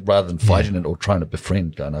actually, rather than fighting it or trying to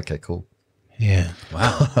befriend, going, okay, cool. Yeah.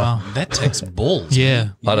 Wow. That takes balls. Yeah.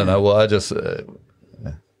 I don't know. Well, I just,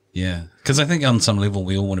 Yeah. Because I think on some level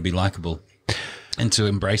we all want to be likable. And to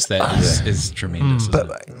embrace that is tremendous. isn't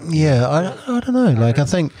But it? yeah, I don't know. Like, I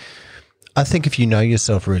think if you know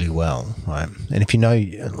yourself really well, right, and if you know,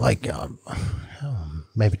 like,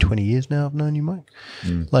 maybe 20 years now I've known you, Mike.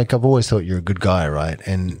 Like, I've always thought you're a good guy, right?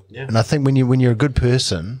 And I think when you're a good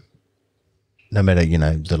person, no matter,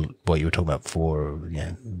 what you were talking about before,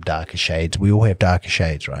 darker shades, we all have darker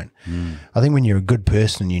shades, right? I think when you're a good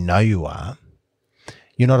person, you are,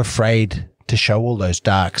 you're not afraid to show all those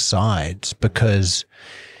dark sides, because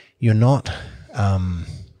you're not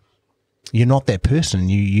that person.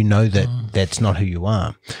 You know that that's not who you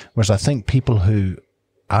are. Whereas I think people who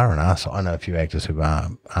are an arsehole, I know a few actors who are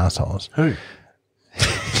arseholes. Who?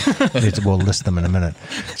 We'll list them in a minute.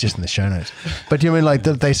 It's just in the show notes. But you mean, like,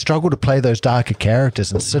 they struggle to play those darker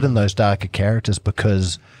characters and sit in those darker characters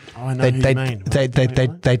because I know who you mean. they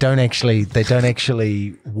don't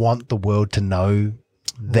actually want the world to know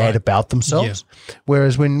that about themselves.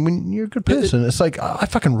 Whereas when you're a good person, it's like,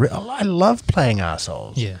 I love playing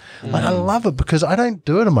arseholes. Yeah. Like, I love it because I don't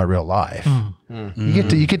do it in my real life.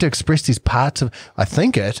 You get to express these parts of, I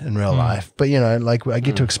think it in real life, but like, I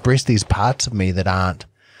get to express these parts of me that aren't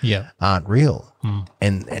real,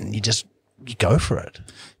 and you go for it.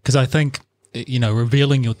 Because I think,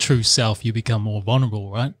 revealing your true self, you become more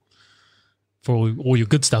vulnerable, right? For all your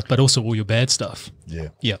good stuff, but also all your bad stuff. yeah.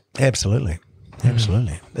 Yeah. Absolutely.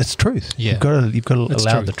 It's truth. Yeah. You've got to It's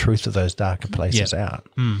allow truth. the truth of those darker places out.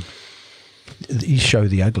 You show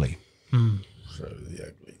the ugly. So the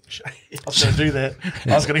ugly. I was going to do that.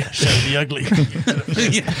 I was going to show the ugly.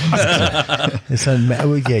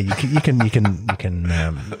 You can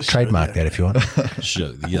trademark that if you want.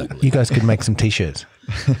 Show the ugly. You guys could make some t-shirts.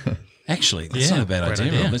 Actually, that's not a bad great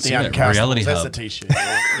idea. idea. Rob. Let's The do that. Uncastables. Reality That's Hub. a t-shirt. The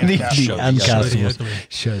Show the ugly. Uncastables.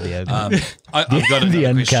 Show the ugly. I've got The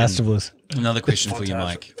another question. Uncastables. Another question for you,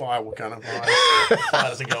 Mike. Fire will kind of fire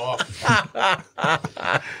doesn't go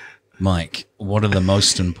off. Mike, what are the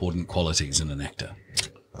most important qualities in an actor?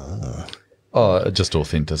 Just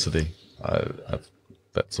authenticity.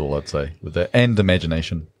 That's all I'd say with that, and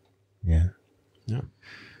imagination. Yeah. Yeah.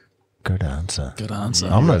 Good answer. Good answer.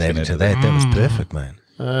 I'm not guys adding can to add that. That was perfect, man.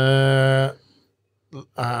 Well,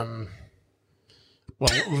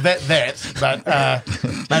 but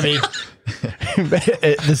maybe.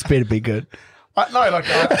 This better be good. I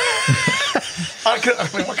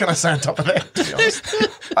mean, what can I say on top of that? To be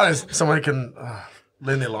honest, someone who can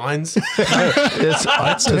learn their lines. Turn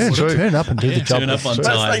up and do the job. Turn up on That's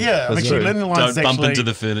time. learning the lines. Don't bump actually, into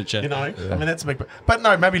the furniture. I mean, that's a big. But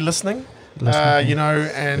no, maybe listening. And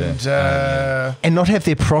And not have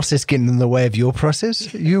their process getting in the way of your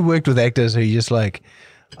process. You worked with actors who are just like,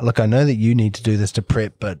 look, I know that you need to do this to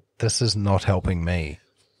prep, but this is not helping me.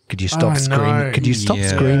 Could you stop screaming? Could you stop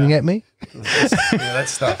screaming at me? that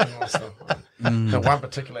stuff. And all stuff. The one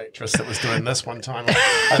particular actress that was doing this one time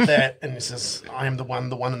at that, and he says, "I am the one,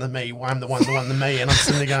 and the me. I'm the one, the me," and I'm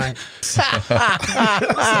sitting there going,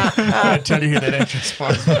 "I don't tell you who that actress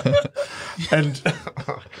was." And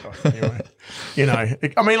anyway,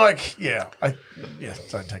 I mean, like,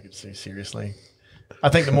 don't take it too seriously. I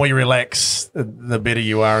think the more you relax, the better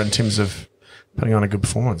you are in terms of putting on a good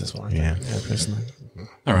performance. That's what I think, personally.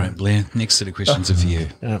 All right, Blair, next set of questions are for you.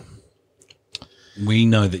 Yeah. We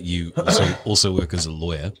know that you also work as a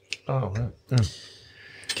lawyer. Oh, right.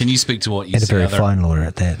 Can you speak to what you And a see very other, fine lawyer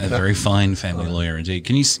at that. a very fine family lawyer indeed.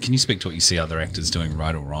 Can you speak to what you see other actors doing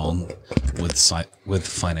right or wrong with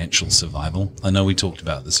financial survival? I know we talked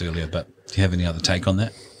about this earlier, but do you have any other take on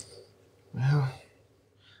that? Well,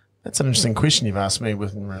 that's an interesting question you've asked me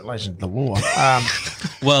with in relation to the law.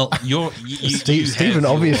 Well, Stephen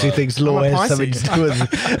obviously thinks law I'm a has something Pisces. to do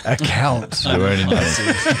with accounts. You're earning money.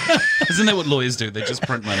 Isn't that what lawyers do? They just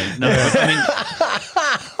print money. No, I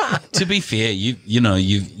mean, to be fair,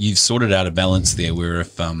 you've sorted out a balance there where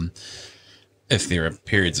if there are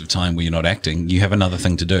periods of time where you're not acting, you have another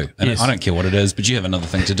thing to do. And Yes. I don't care what it is, but you have another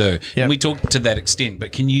thing to do. Yep. And we talk to that extent,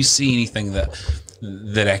 but can you see anything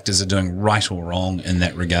that actors are doing right or wrong in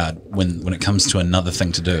that regard when it comes to another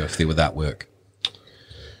thing to do if they're without work?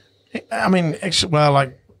 I mean, actually, well,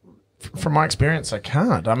 like from my experience, I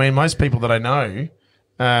can't. I mean, most people that I know,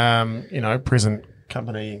 present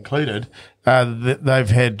company included, they've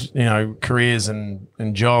had careers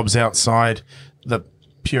and jobs outside the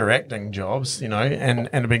pure acting jobs, and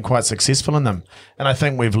have been quite successful in them. And I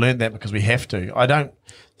think we've learned that because we have to.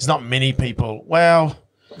 There's not many people. Well,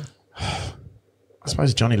 I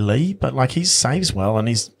suppose Johnny Lee, but like he saves well, and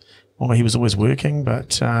he was always working.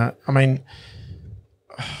 But I mean.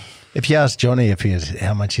 If you ask Johnny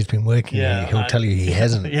how much he's been working, Yeah, he'll tell you he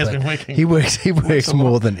hasn't. He has but been working. He works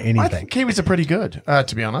more than I anything. think Kiwis are pretty good,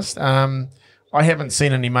 to be honest. I haven't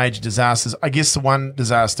seen any major disasters. I guess the one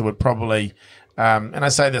disaster would probably, and I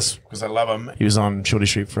say this because I love him. He was on Shorty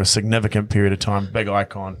Street for a significant period of time, big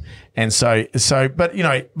icon, and but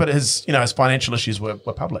his financial issues were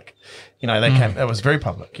public. They came. It was very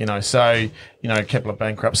public. Couple of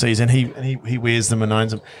bankruptcies, and he wears them and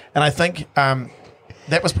owns them. And I think.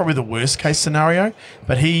 That was probably the worst case scenario,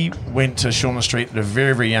 but he went to Shorty Street at a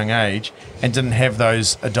very, very young age and didn't have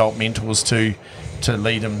those adult mentors to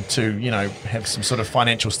lead him to, have some sort of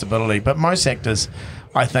financial stability. But most actors,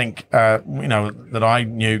 I think, that I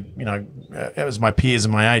knew, it was my peers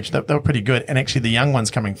and my age, they were pretty good. And actually the young ones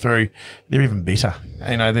coming through, they're even better.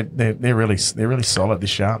 They're really solid, they're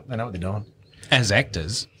sharp, they know what they're doing. As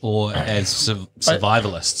actors or as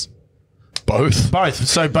survivalists? Both.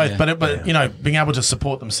 So both, Yeah. but being able to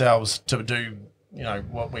support themselves to do,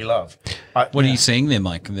 what we love. What are you seeing there,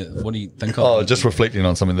 Mike? What do you think of? Oh, just reflecting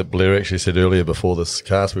on something that Blair actually said earlier before this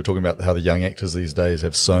cast, we were talking about how the young actors these days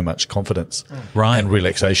have so much confidence Right. and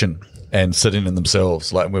relaxation and sitting in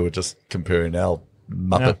themselves. Like we were just comparing our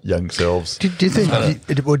Muppet young selves. Do you think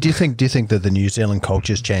that the New Zealand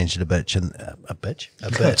culture's changed a bit? A bit.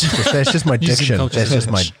 That's just my diction. culture.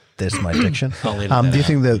 That's my diction. I'll edit that Do you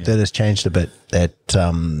think out, that has changed a bit? That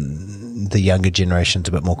the younger generation's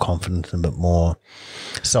a bit more confident and a bit more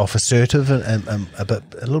self-assertive and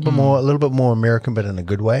a little bit more American, but in a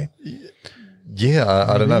good way. Yeah,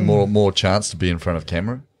 I don't know, more chance to be in front of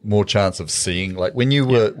camera, more chance of seeing. Like when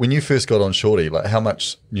you first got on Shorty, like how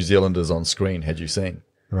much New Zealanders on screen had you seen?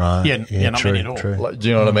 Right. Yeah, not true, many at all. true. Like, do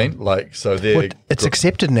you know what I mean? Like, so they're It's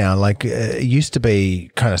accepted now. Like it used to be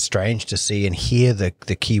kind of strange to see and hear the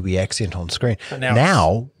Kiwi accent on screen. But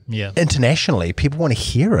Now, Yeah. internationally, people want to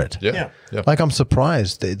hear it. yeah. Like I'm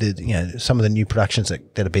surprised that some of the new productions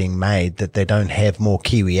that are being made that they don't have more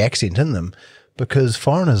Kiwi accent in them because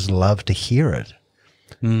foreigners love to hear it.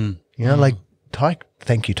 Like Tyke.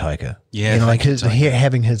 Thank you, Taika. Yeah, like thank you, Taika.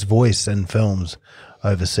 having his voice in films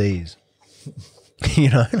overseas.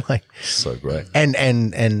 Like so great. and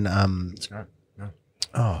It's great. Yeah.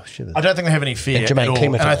 oh shit. I don't think they have any fear And Jermaine at all.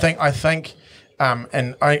 Clement. And I think,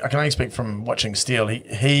 and I can only speak from watching Steel.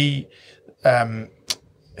 He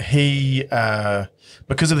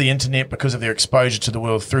because of the internet, because of their exposure to the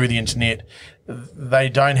world through the internet, they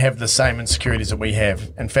don't have the same insecurities that we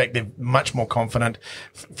have. In fact, they're much more confident.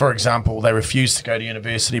 For example, they refuse to go to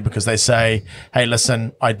university because they say, hey,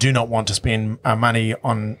 listen, I do not want to spend money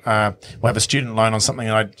on, we'll have a student loan on something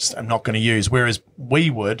that I'm not going to use. Whereas we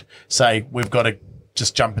would say, we've got to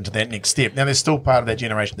just jump into that next step. Now, there's still part of that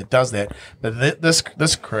generation that does that. But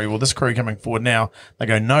this crew coming forward now, they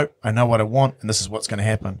go, nope, I know what I want, and this is what's going to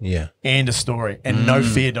happen. Yeah. End of story. And no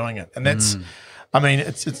fear doing it. And that's, I mean,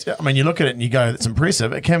 you look at it and you go, it's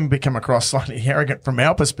impressive. It can become across slightly arrogant from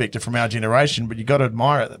our perspective, from our generation, but you got to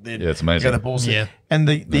admire it. That Yeah, it's amazing. Got the balls. Yeah. And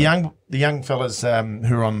the young fellas who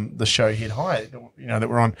are on the show Head High, that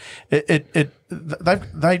we're on,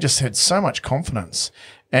 they just had so much confidence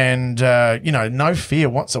and no fear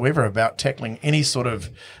whatsoever about tackling any sort of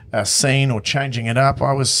scene or changing it up.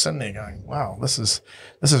 I was sitting there going, wow, this is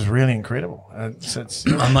really incredible. I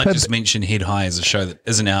might just mention Head High as a show that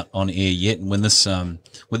isn't out on air yet, and when this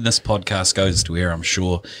podcast goes to air, I'm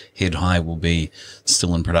sure Head High will be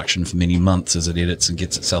still in production for many months as it edits and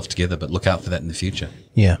gets itself together. But look out for that in the future.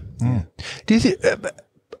 Yeah. Do you think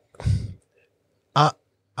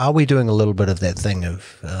are we doing a little bit of that thing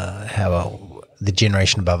of how the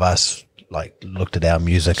generation above us like looked at our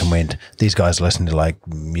music and went, these guys listen to like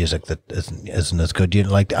music that isn't as good?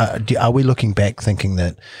 Are we looking back thinking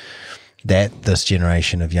that this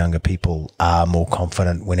generation of younger people are more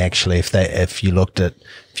confident when actually if you looked at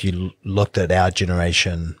our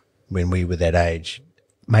generation when we were that age,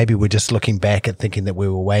 maybe we're just looking back at thinking that we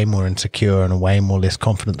were way more insecure and way more less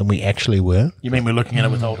confident than we actually were? You mean we're looking at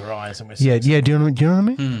it with older eyes? And we're Yeah. Do you know what I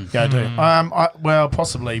mean? Yeah, I do. Well,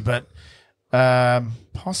 possibly, but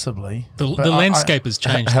possibly. The landscape has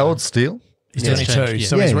changed. How old's Steele? He's Yeah. 22, Changed, yeah.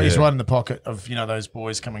 so Yeah, he's yeah. right in the pocket of those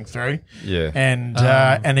boys coming through. Yeah. And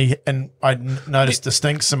I noticed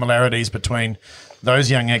distinct similarities between those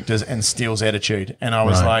young actors and Steele's attitude, and I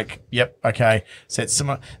was like, "Yep, okay." So it's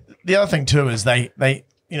similar. The other thing too is they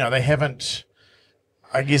haven't.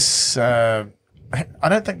 I guess I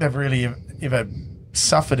don't think they've really ever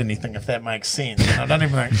suffered anything, if that makes sense. I don't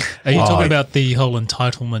even think. Are you talking about the whole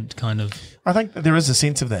entitlement kind of? I think that there is a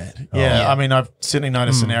sense of that. Yeah, I mean, I've certainly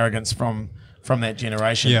noticed an arrogance from that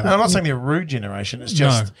generation. Yeah. And I'm not saying they're a rude generation. It's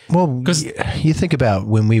just Well, you think about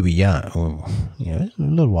when we were young, or, a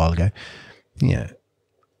little while ago,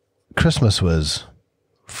 Christmas was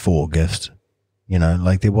 4 gifts,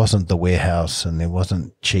 like there wasn't the warehouse and there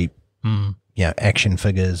wasn't cheap, action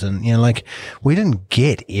figures. And, like we didn't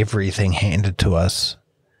get everything handed to us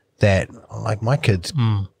that like my kids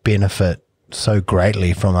benefit so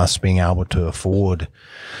greatly from us being able to afford.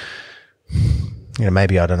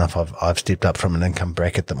 Maybe I don't know if I've stepped up from an income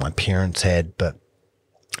bracket that my parents had, but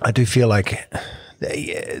I do feel like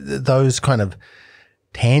those kind of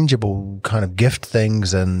tangible kind of gift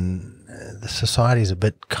things, and the society's a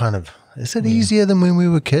bit kind of. Is it easier than when we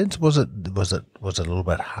were kids? Was it a little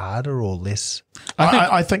bit harder or less?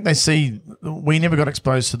 I think they see we never got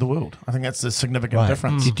exposed to the world. I think that's the significant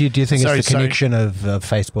difference. Do you think it's the connection of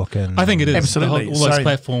Facebook and? I think it is. Absolutely. All those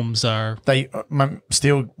platforms are.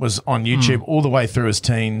 Steele was on YouTube all the way through his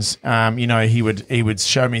teens. He would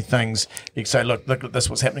show me things. He'd say, "Look, this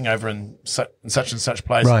was happening over in such and such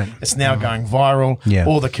place. Right. It's now going viral. Yeah.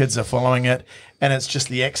 All the kids are following it." And it's just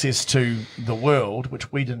the access to the world,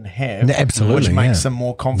 which we didn't have, Absolutely, which makes yeah. them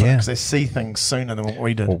more confident Yeah. because they see things sooner than what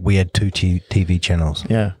we did. Well, we had 2 TV channels.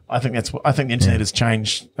 Yeah, I think the internet has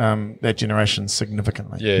changed that generation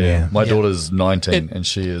significantly. Yeah. My daughter's 19 and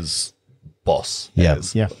she is boss. Yeah.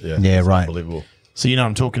 As. Yeah. Yeah, right. Unbelievable. So you know what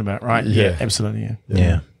I'm talking about, right? Yeah. Absolutely.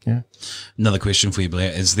 Yeah. Another question for you,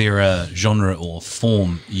 Blair. Is there a genre or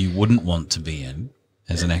form you wouldn't want to be in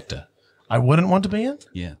as an actor? I wouldn't want to be in.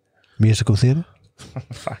 Yeah. Musical theatre?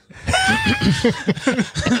 I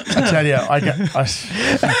tell you, I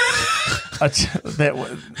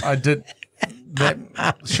did that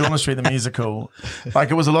Shauna Street the musical.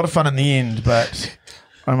 Like it was a lot of fun in the end, but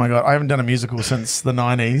oh my god, I haven't done a musical since the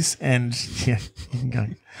 90s, and yeah, you can go.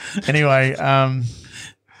 Anyway,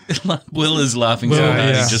 Will is laughing so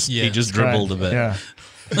hard. He just dribbled a bit. Yeah.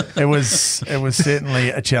 It was certainly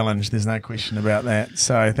a challenge. There's no question about that.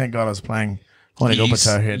 So thank God I was playing Horny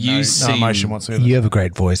Gilberto had no emotion whatsoever. You have a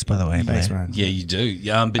great voice, by the way. Thanks, Blair. man. Yeah, you do.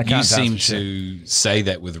 But you can't seem dance for to say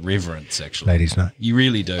that with reverence, actually. Ladies night. You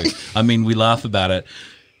really do. I mean, we laugh about it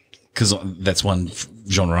because that's one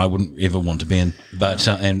genre I wouldn't ever want to be in, but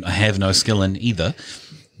and I have no skill in either.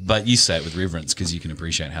 But you say it with reverence because you can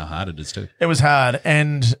appreciate how hard it is too. It was hard,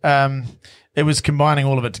 and it was combining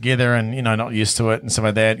all of it together, and not used to it and stuff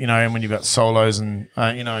like that. And when you've got solos and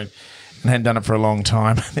and hadn't done it for a long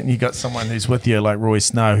time, then you got someone who's with you like Roy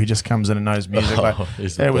Snow who just comes in and knows music.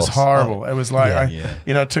 It was horrible. It was like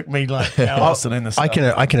it took me like hours to learn this. I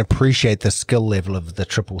can appreciate the skill level of the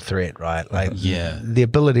triple threat, right? Like the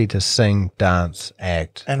ability to sing, dance,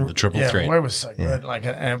 act, and the triple threat. Roy was so good. Like,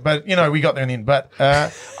 but we got there in the end. But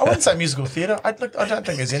I wouldn't say musical theatre. I don't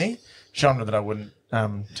think there's any genre that I wouldn't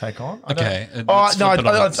take on. Okay.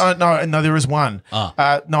 No, there is one.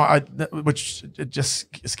 Which it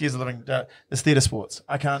just scares the living. It's theatre sports.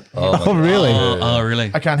 I can't. Oh, really? Oh,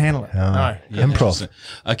 really? I can't handle it. No. Improv.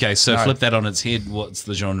 Okay, so flip that on its head. What's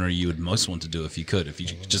the genre you would most want to do if you could? If you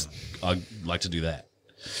just, I'd like to do that.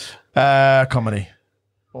 Comedy.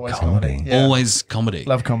 Always Comedy. Yeah. Always comedy.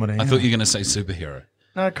 Love comedy. I thought you were going to say superhero.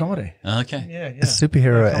 No, comedy. Okay. Yeah. A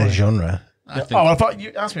superhero a genre. I think, I thought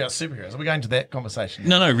you asked me about superheroes. Are we going to that conversation?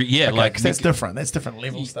 no, Okay, 'cause that's different. That's different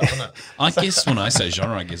level stuff, isn't it? I guess when I say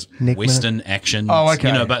genre, I guess Nick Western action. Oh,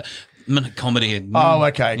 okay. But comedy. Oh,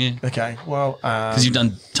 okay. Yeah. Okay. Well, Because you've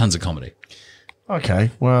done tons of comedy.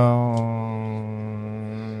 okay. Well,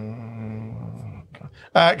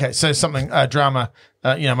 Okay, so something drama,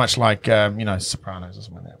 much like Sopranos or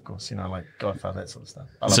something like that, of course. Like Godfather, that sort of stuff.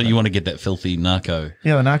 So you want to get that filthy narco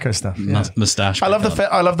the narco stuff, moustache? I love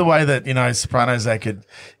I love the way that Sopranos, they could,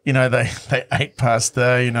 they ate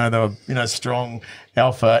pasta. They were strong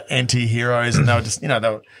alpha anti-heroes, and they were just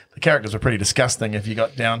the characters were pretty disgusting if you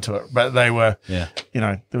got down to it, but they were there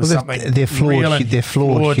was something they're flawed. They're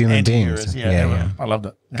flawed human beings. Yeah. I loved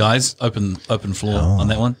it. Guys, open floor on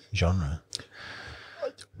that one. Genre.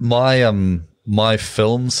 My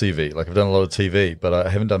film CV, like I've done a lot of TV, but I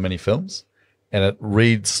haven't done many films, and it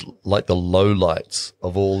reads like the lowlights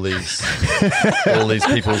of all these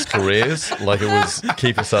people's careers. Like it was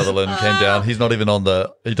Kiefer Sutherland came down. He's not even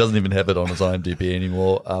he doesn't even have it on his IMDb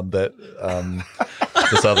anymore.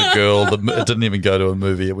 This other girl, it didn't even go to a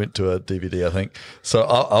movie. It went to a DVD, I think. So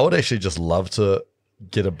I would actually just love to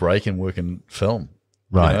get a break and work in film.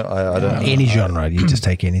 Right. I don't any genre. You just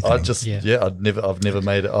take anything. I've never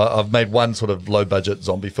made it. I've made one sort of low budget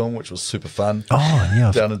zombie film, which was super fun. Oh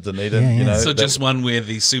yeah. Down in Dunedin, So just one where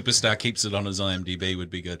the superstar keeps it on his IMDb would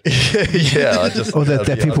be good. Yeah.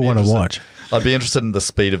 that people want to watch. I'd be interested in the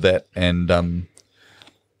speed of that and,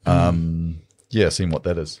 seeing what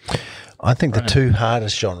that is. I think the two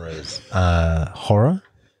hardest genres are horror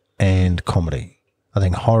and comedy. I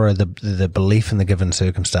think horror, the belief in the given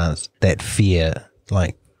circumstance, that fear,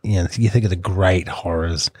 like, you think of the great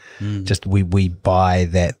horrors, just we buy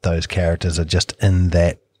that those characters are just in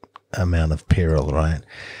that amount of peril, right?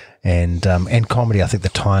 And comedy, I think the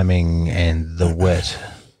timing and the wit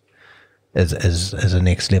is a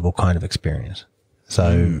next level kind of experience.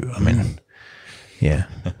 So, I mean, yeah,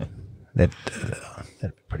 that'd be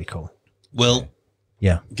pretty cool. Well,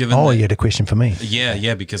 yeah. You had a question for me.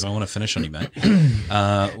 Yeah, because I want to finish on you, mate.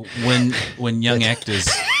 When young actors,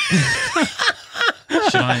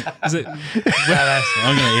 should I? Is it?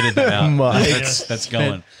 I'm going to edit that out. That's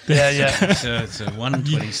going. Yeah. So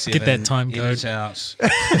 127. Get that time code. Edit out.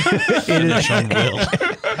 Finish on Will.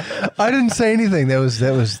 I didn't say anything. That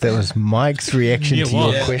was Mike's reaction to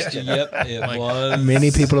your question. Yep, it was.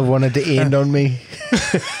 Many people have wanted to end on me.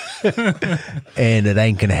 And it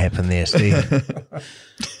ain't going to happen there, Steve.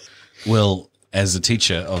 Well, as a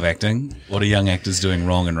teacher of acting, what are young actors doing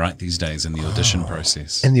wrong and right these days in the audition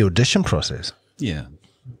process? In the audition process? Yeah.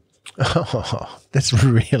 Oh, that's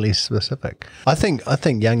really specific. I think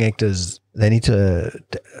young actors, they need to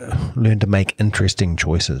learn to make interesting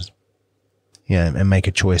choices. Yeah, and make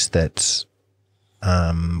a choice that's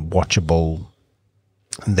watchable,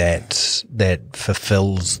 that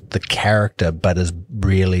fulfills the character but is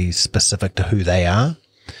really specific to who they are.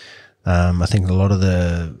 I think a lot of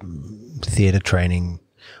the theatre training,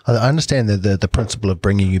 I understand the principle of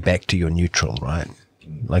bringing you back to your neutral, right?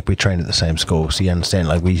 Like we train at the same school, so you understand,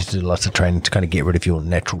 like we used to do lots of training to kind of get rid of your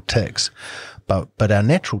natural tics. But our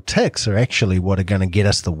natural tics are actually what are going to get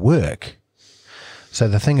us the work. So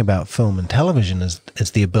the thing about film and television is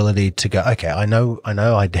the ability to go, okay, I know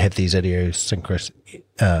I have these idiosyncrasies.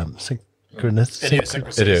 Thank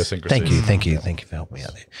you for helping me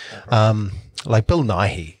out there. Like Bill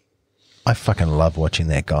Nighy, I fucking love watching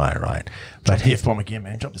that guy, right? But the F-bomb again,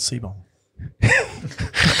 man. Drop the C-bomb.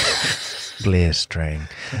 Blair Strang.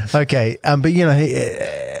 Okay, but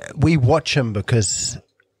we watch him because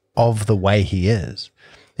of the way he is.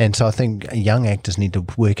 And so I think young actors need to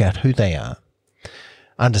work out who they are,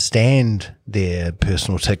 understand their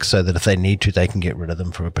personal tics so that if they need to, they can get rid of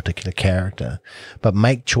them for a particular character, but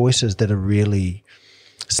make choices that are really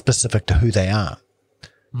specific to who they are.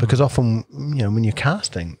 Because often, when you're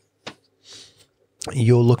casting,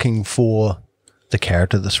 you're looking for the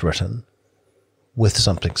character that's written with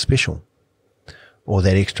something special or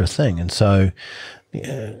that extra thing. And so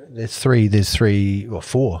there's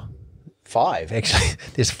five, actually.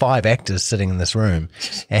 There's 5 actors sitting in this room.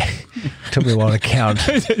 And it took me a while to count.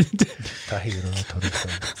 You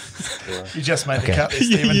just made the cut there,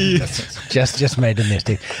 Stephen. Just made the nest.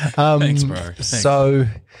 Thanks, bro. Thanks.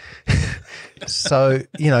 So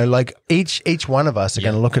like each one of us are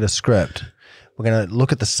going to look at a script. We're going to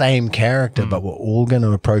look at the same character, but we're all going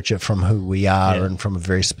to approach it from who we are and from a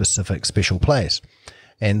very specific, special place.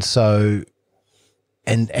 And so,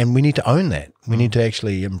 and we need to own that. We need to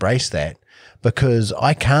actually embrace that, because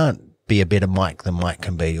I can't be a better Mike than Mike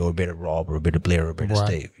can be, or a better Rob, or a better Blair, or a better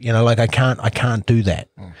Steve. Like I can't do that.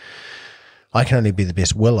 I can only be the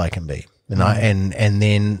best Will I can be. And and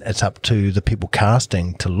then it's up to the people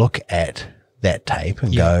casting to look at that tape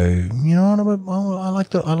and go, I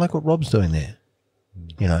like what Rob's doing there.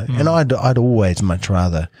 And I'd always much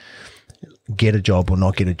rather get a job or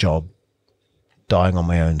not get a job dying on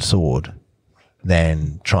my own sword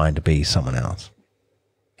than trying to be someone else.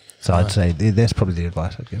 So I'd say that's probably the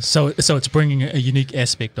advice I'd give. So it's bringing a unique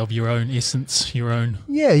aspect of your own essence, your own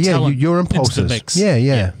your impulses. into the mix. Yeah.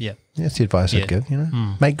 Yeah. That's the advice I'd give.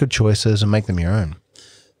 Make good choices and make them your own.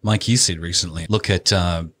 Mike, you said recently, look at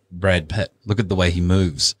Brad Pitt. Look at the way he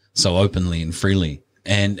moves so openly and freely.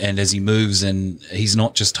 And as he moves, and he's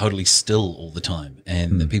not just totally still all the time.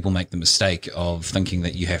 And that people make the mistake of thinking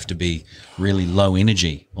that you have to be really low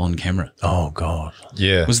energy on camera. Oh, God.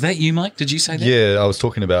 Yeah. Was that you, Mike? Did you say that? Yeah, I was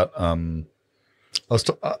talking about. I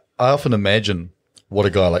often imagine what a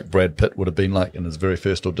guy like Brad Pitt would have been like in his very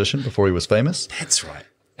first audition before he was famous, That's right.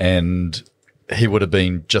 and he would have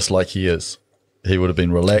been just like he is. He would have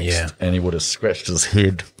been relaxed, and he would have scratched his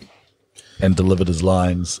head and delivered his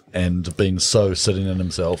lines and been so sitting in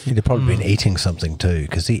himself. He'd have probably been eating something too,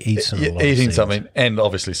 because he eats in a lot of Eating scenes. something, and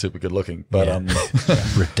obviously super good looking. But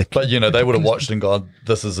Ridiculous. but they would have watched and gone,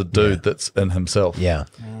 "This is a dude that's in himself." Yeah.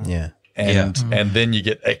 And then you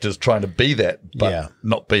get actors trying to be that, but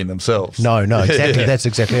not being themselves. No, exactly. That's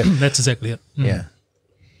exactly it. That's exactly it. Yeah.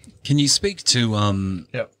 Can you speak to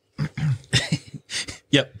Yep.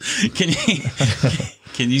 Yep.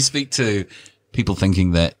 Can you speak to people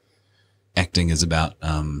thinking that acting is about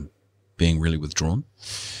being really withdrawn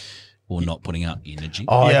or not putting out energy?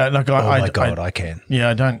 Oh, Yeah, look, my God, I can. Yeah,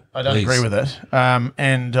 I don't Please. agree with it.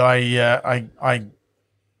 And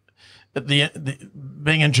the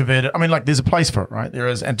being introverted, I mean, like, there's a place for it, right? There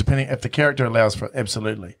is, and depending if the character allows for it,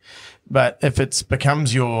 absolutely. But if it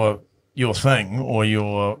becomes your thing, or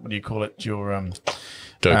your, what do you call it? Your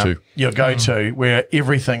go-to, where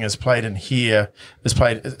everything is played in here,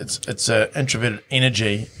 it's a introverted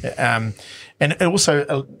energy, and it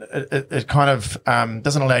also it kind of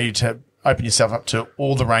doesn't allow you to open yourself up to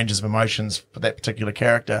all the ranges of emotions for that particular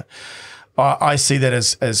character. I see that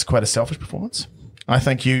as quite a selfish performance. I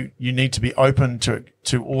think you need to be open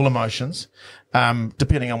to all emotions,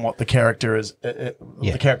 depending on what the character is,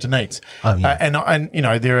 what the character needs. Oh, yeah. And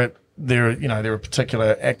there are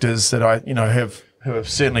particular actors that who have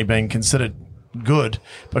certainly been considered good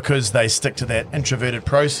because they stick to that introverted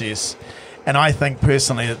process. And I think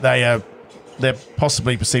personally that they're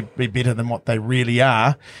possibly perceived to be better than what they really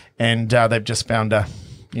are. And they've just found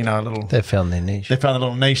They've found their niche. they found a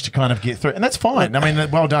little niche to kind of get through. And that's fine. I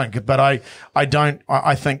mean, well done. But I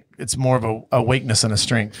think it's more of a weakness and a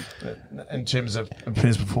strength in terms of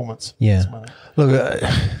performance. Yeah. Look,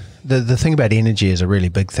 the thing about energy is a really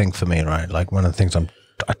big thing for me, right? Like, one of the things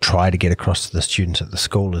I try to get across to the students at the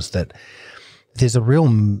school is that there's a real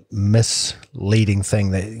misleading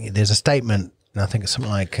thing. That there's a statement, and I think it's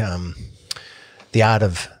something like the art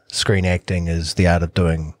of screen acting is the art of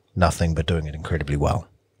doing nothing but doing it incredibly well,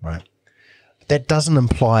 right? That doesn't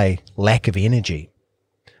imply lack of energy.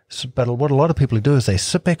 But what a lot of people do is they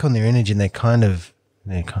sit back on their energy and they kind of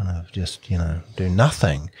just, do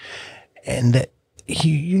nothing. And that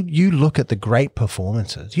you look at the great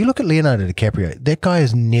performances. You look at Leonardo DiCaprio. That guy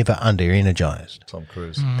is never under-energized. Tom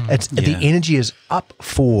Cruise. The energy is up,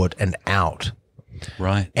 forward, and out.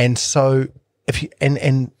 Right. And so if you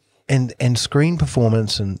and screen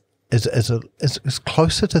performance is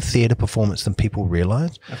closer to theatre performance than people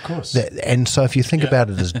realise. Of course. And so if you think about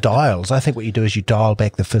it as dials, I think what you do is you dial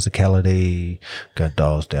back the physicality, go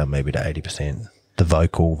dials down maybe to 80%, the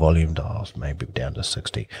vocal volume dials maybe down to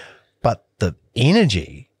 60%. But the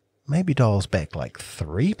energy maybe dials back like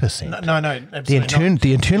 3%. No, absolutely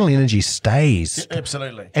The internal energy stays.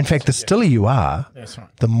 Absolutely. In fact, the stiller you are, That's right.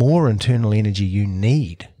 the more internal energy you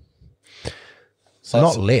need.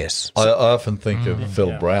 Not less. I often think of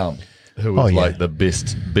Phil Brown, who was like the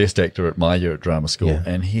best actor at my year at drama school,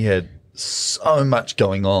 and he had so much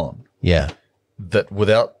going on that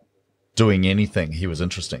without doing anything, he was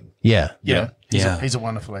interesting. Yeah. He's a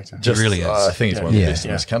wonderful actor. He really is. I think he's one of the best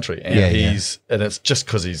in this country, and and it's just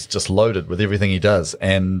because he's just loaded with everything he does,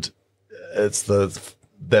 and it's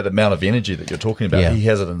that amount of energy that you're talking about. He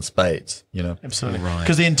has it in spades, Absolutely, Right.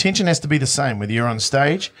 because the intention has to be the same whether you're on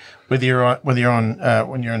stage, whether you're on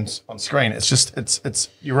when you're on screen. It's just it's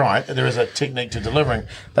you're right. There is a technique to delivering,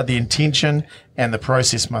 but the intention and the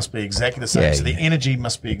process must be exactly the same. So the energy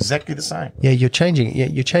must be exactly the same. Yeah, you're changing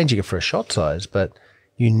it for a shot size, but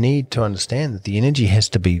you need to understand that the energy has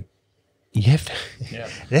to be. It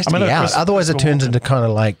has to be out. Otherwise, it turns into kind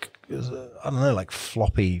of like, I don't know, like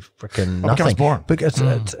floppy freaking nothing. becomes boring. Because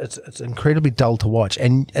it's incredibly dull to watch,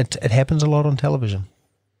 and it happens a lot on television.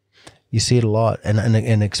 You see it a lot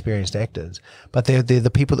in experienced actors, but they're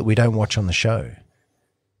the people that we don't watch on the show.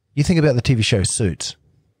 You think about the TV show Suits.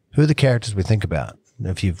 Who are the characters we think about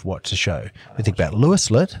if you've watched the show? We think about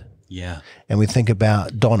Louis Litt, and we think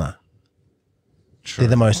about Donna. True. They're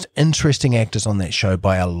the most interesting actors on that show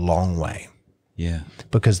by a long way. Yeah.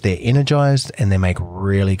 because they're energized and they make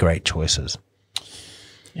really great choices.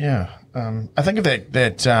 Yeah. I think of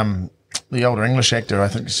that the older English actor, I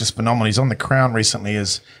think it's just phenomenal. He's on The Crown recently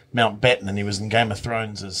as Mountbatten, and he was in Game of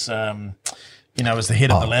Thrones as as the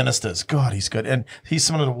head of the Lannisters. God, he's good. And he's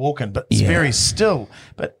similar to Walken, but he's very still.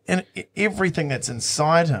 But everything that's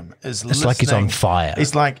inside him is It's like he's on fire.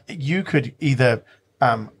 It's like you could either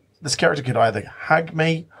this character could either hug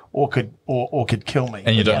me or could kill me.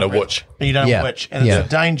 And you don't know which. And you don't know which. And Yeah. it's a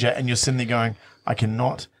danger, and you're sitting there going, I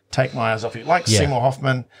cannot take my eyes off you. Like Yeah. Seymour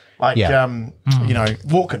Hoffman, like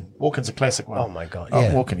Walken. Walken's a classic one. Oh my God,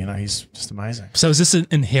 yeah. Walken, he's just amazing. So is this an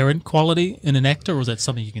inherent quality in an actor, or is that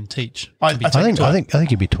something you can teach? I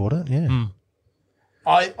think you'd be taught it. Yeah.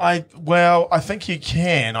 I think you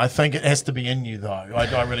can. I think it has to be in you, though.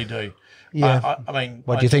 I really do. Yeah. I mean,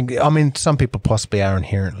 What do you think? I mean, some people possibly are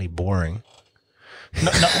inherently boring.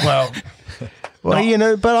 Well, But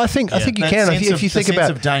I think you that can sense if you of- think the sense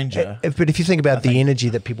about of danger. But if you think about the energy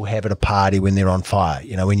that people have at a party when they're on fire,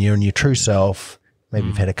 when you're in your true self, maybe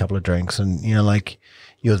you've had a couple of drinks, and like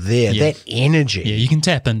you're there. Yeah. That energy, Yeah, you can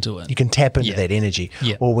tap into it. you can tap into Yeah. that energy.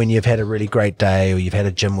 Yeah. Or when you've had a really great day, or you've had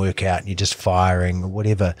a gym workout, and you're just firing, or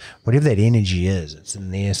whatever that energy is, it's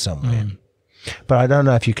in there somewhere. But I don't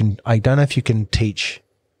know if you can. I don't know if you can teach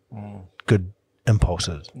good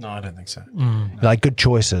impulses, no, I don't think so. like good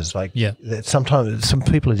choices. Like Yeah. sometimes some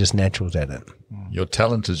people are just naturals at it. Your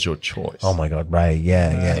talent is your choice. Oh my God, Ray!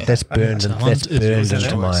 Yeah. That's burned. That's Talent burned is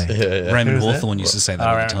into my. Raymond Hawthorne used to say that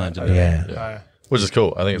all the time. didn't he? Yeah. Which is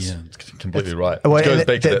cool. I think it's completely right. Well, It goes and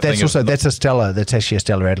back to that that's thing also of that's actually a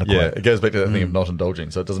Stella Adler yeah, quote. it goes back to that thing of not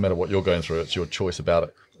indulging. So it doesn't matter what you're going through; it's your choice about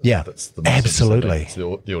it. Yeah, That's the message. absolutely. It's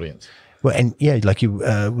the audience. Well, and like you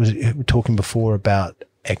were talking before about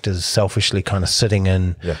actors selfishly kind of sitting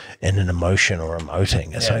in an emotion or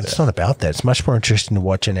emoting. It's not about that. It's much more interesting to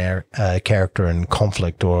watch a character in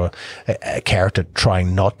conflict, or a character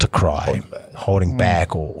trying not to cry, holding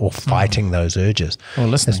back or fighting those urges. Or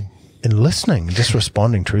listening. And listening, just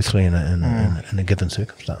responding truthfully in a given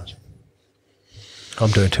circumstance. I'm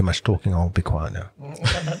doing too much talking. I'll be quiet now.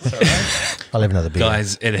 I'll have another beer.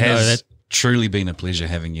 Guys, it has truly been a pleasure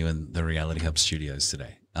having you in the Reality Hub studios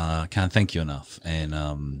today. Can't thank you enough. And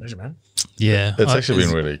Pleasure, man. Yeah. It's actually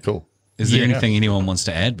been really cool. is there anything anyone wants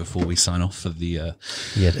to add before we sign off for the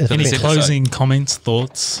Any episode? closing comments,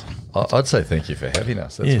 thoughts? I'd say thank you for having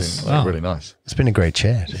us. That's been really nice. It's been a great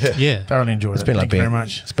chat. Yeah. Thoroughly enjoyed it. It's been like Thank you being very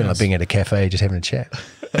much. It's been like being at a cafe, just having a chat.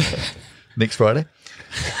 Next Friday.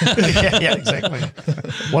 yeah, exactly.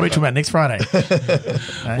 What are we talking about next Friday?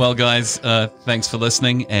 Well, guys, thanks for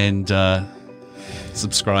listening, and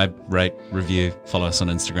subscribe, rate, review, follow us on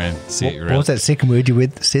Instagram. What was that second word you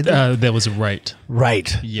said? There was a rate.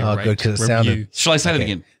 Rate. Yeah, Good, because it Review. sounded. Shall I say that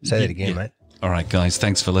again? Say that again, mate. All right, guys,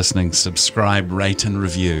 thanks for listening. Subscribe, rate, and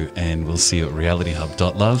review, and we'll see you at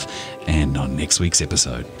realityhub.love and on next week's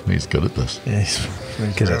episode. He's good at this. Yes.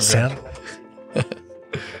 Because it sounded.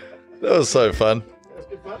 That was so fun.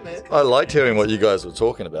 I liked hearing what you guys were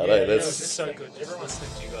talking about. That's so good. Everyone listening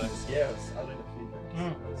to you guys. Yeah.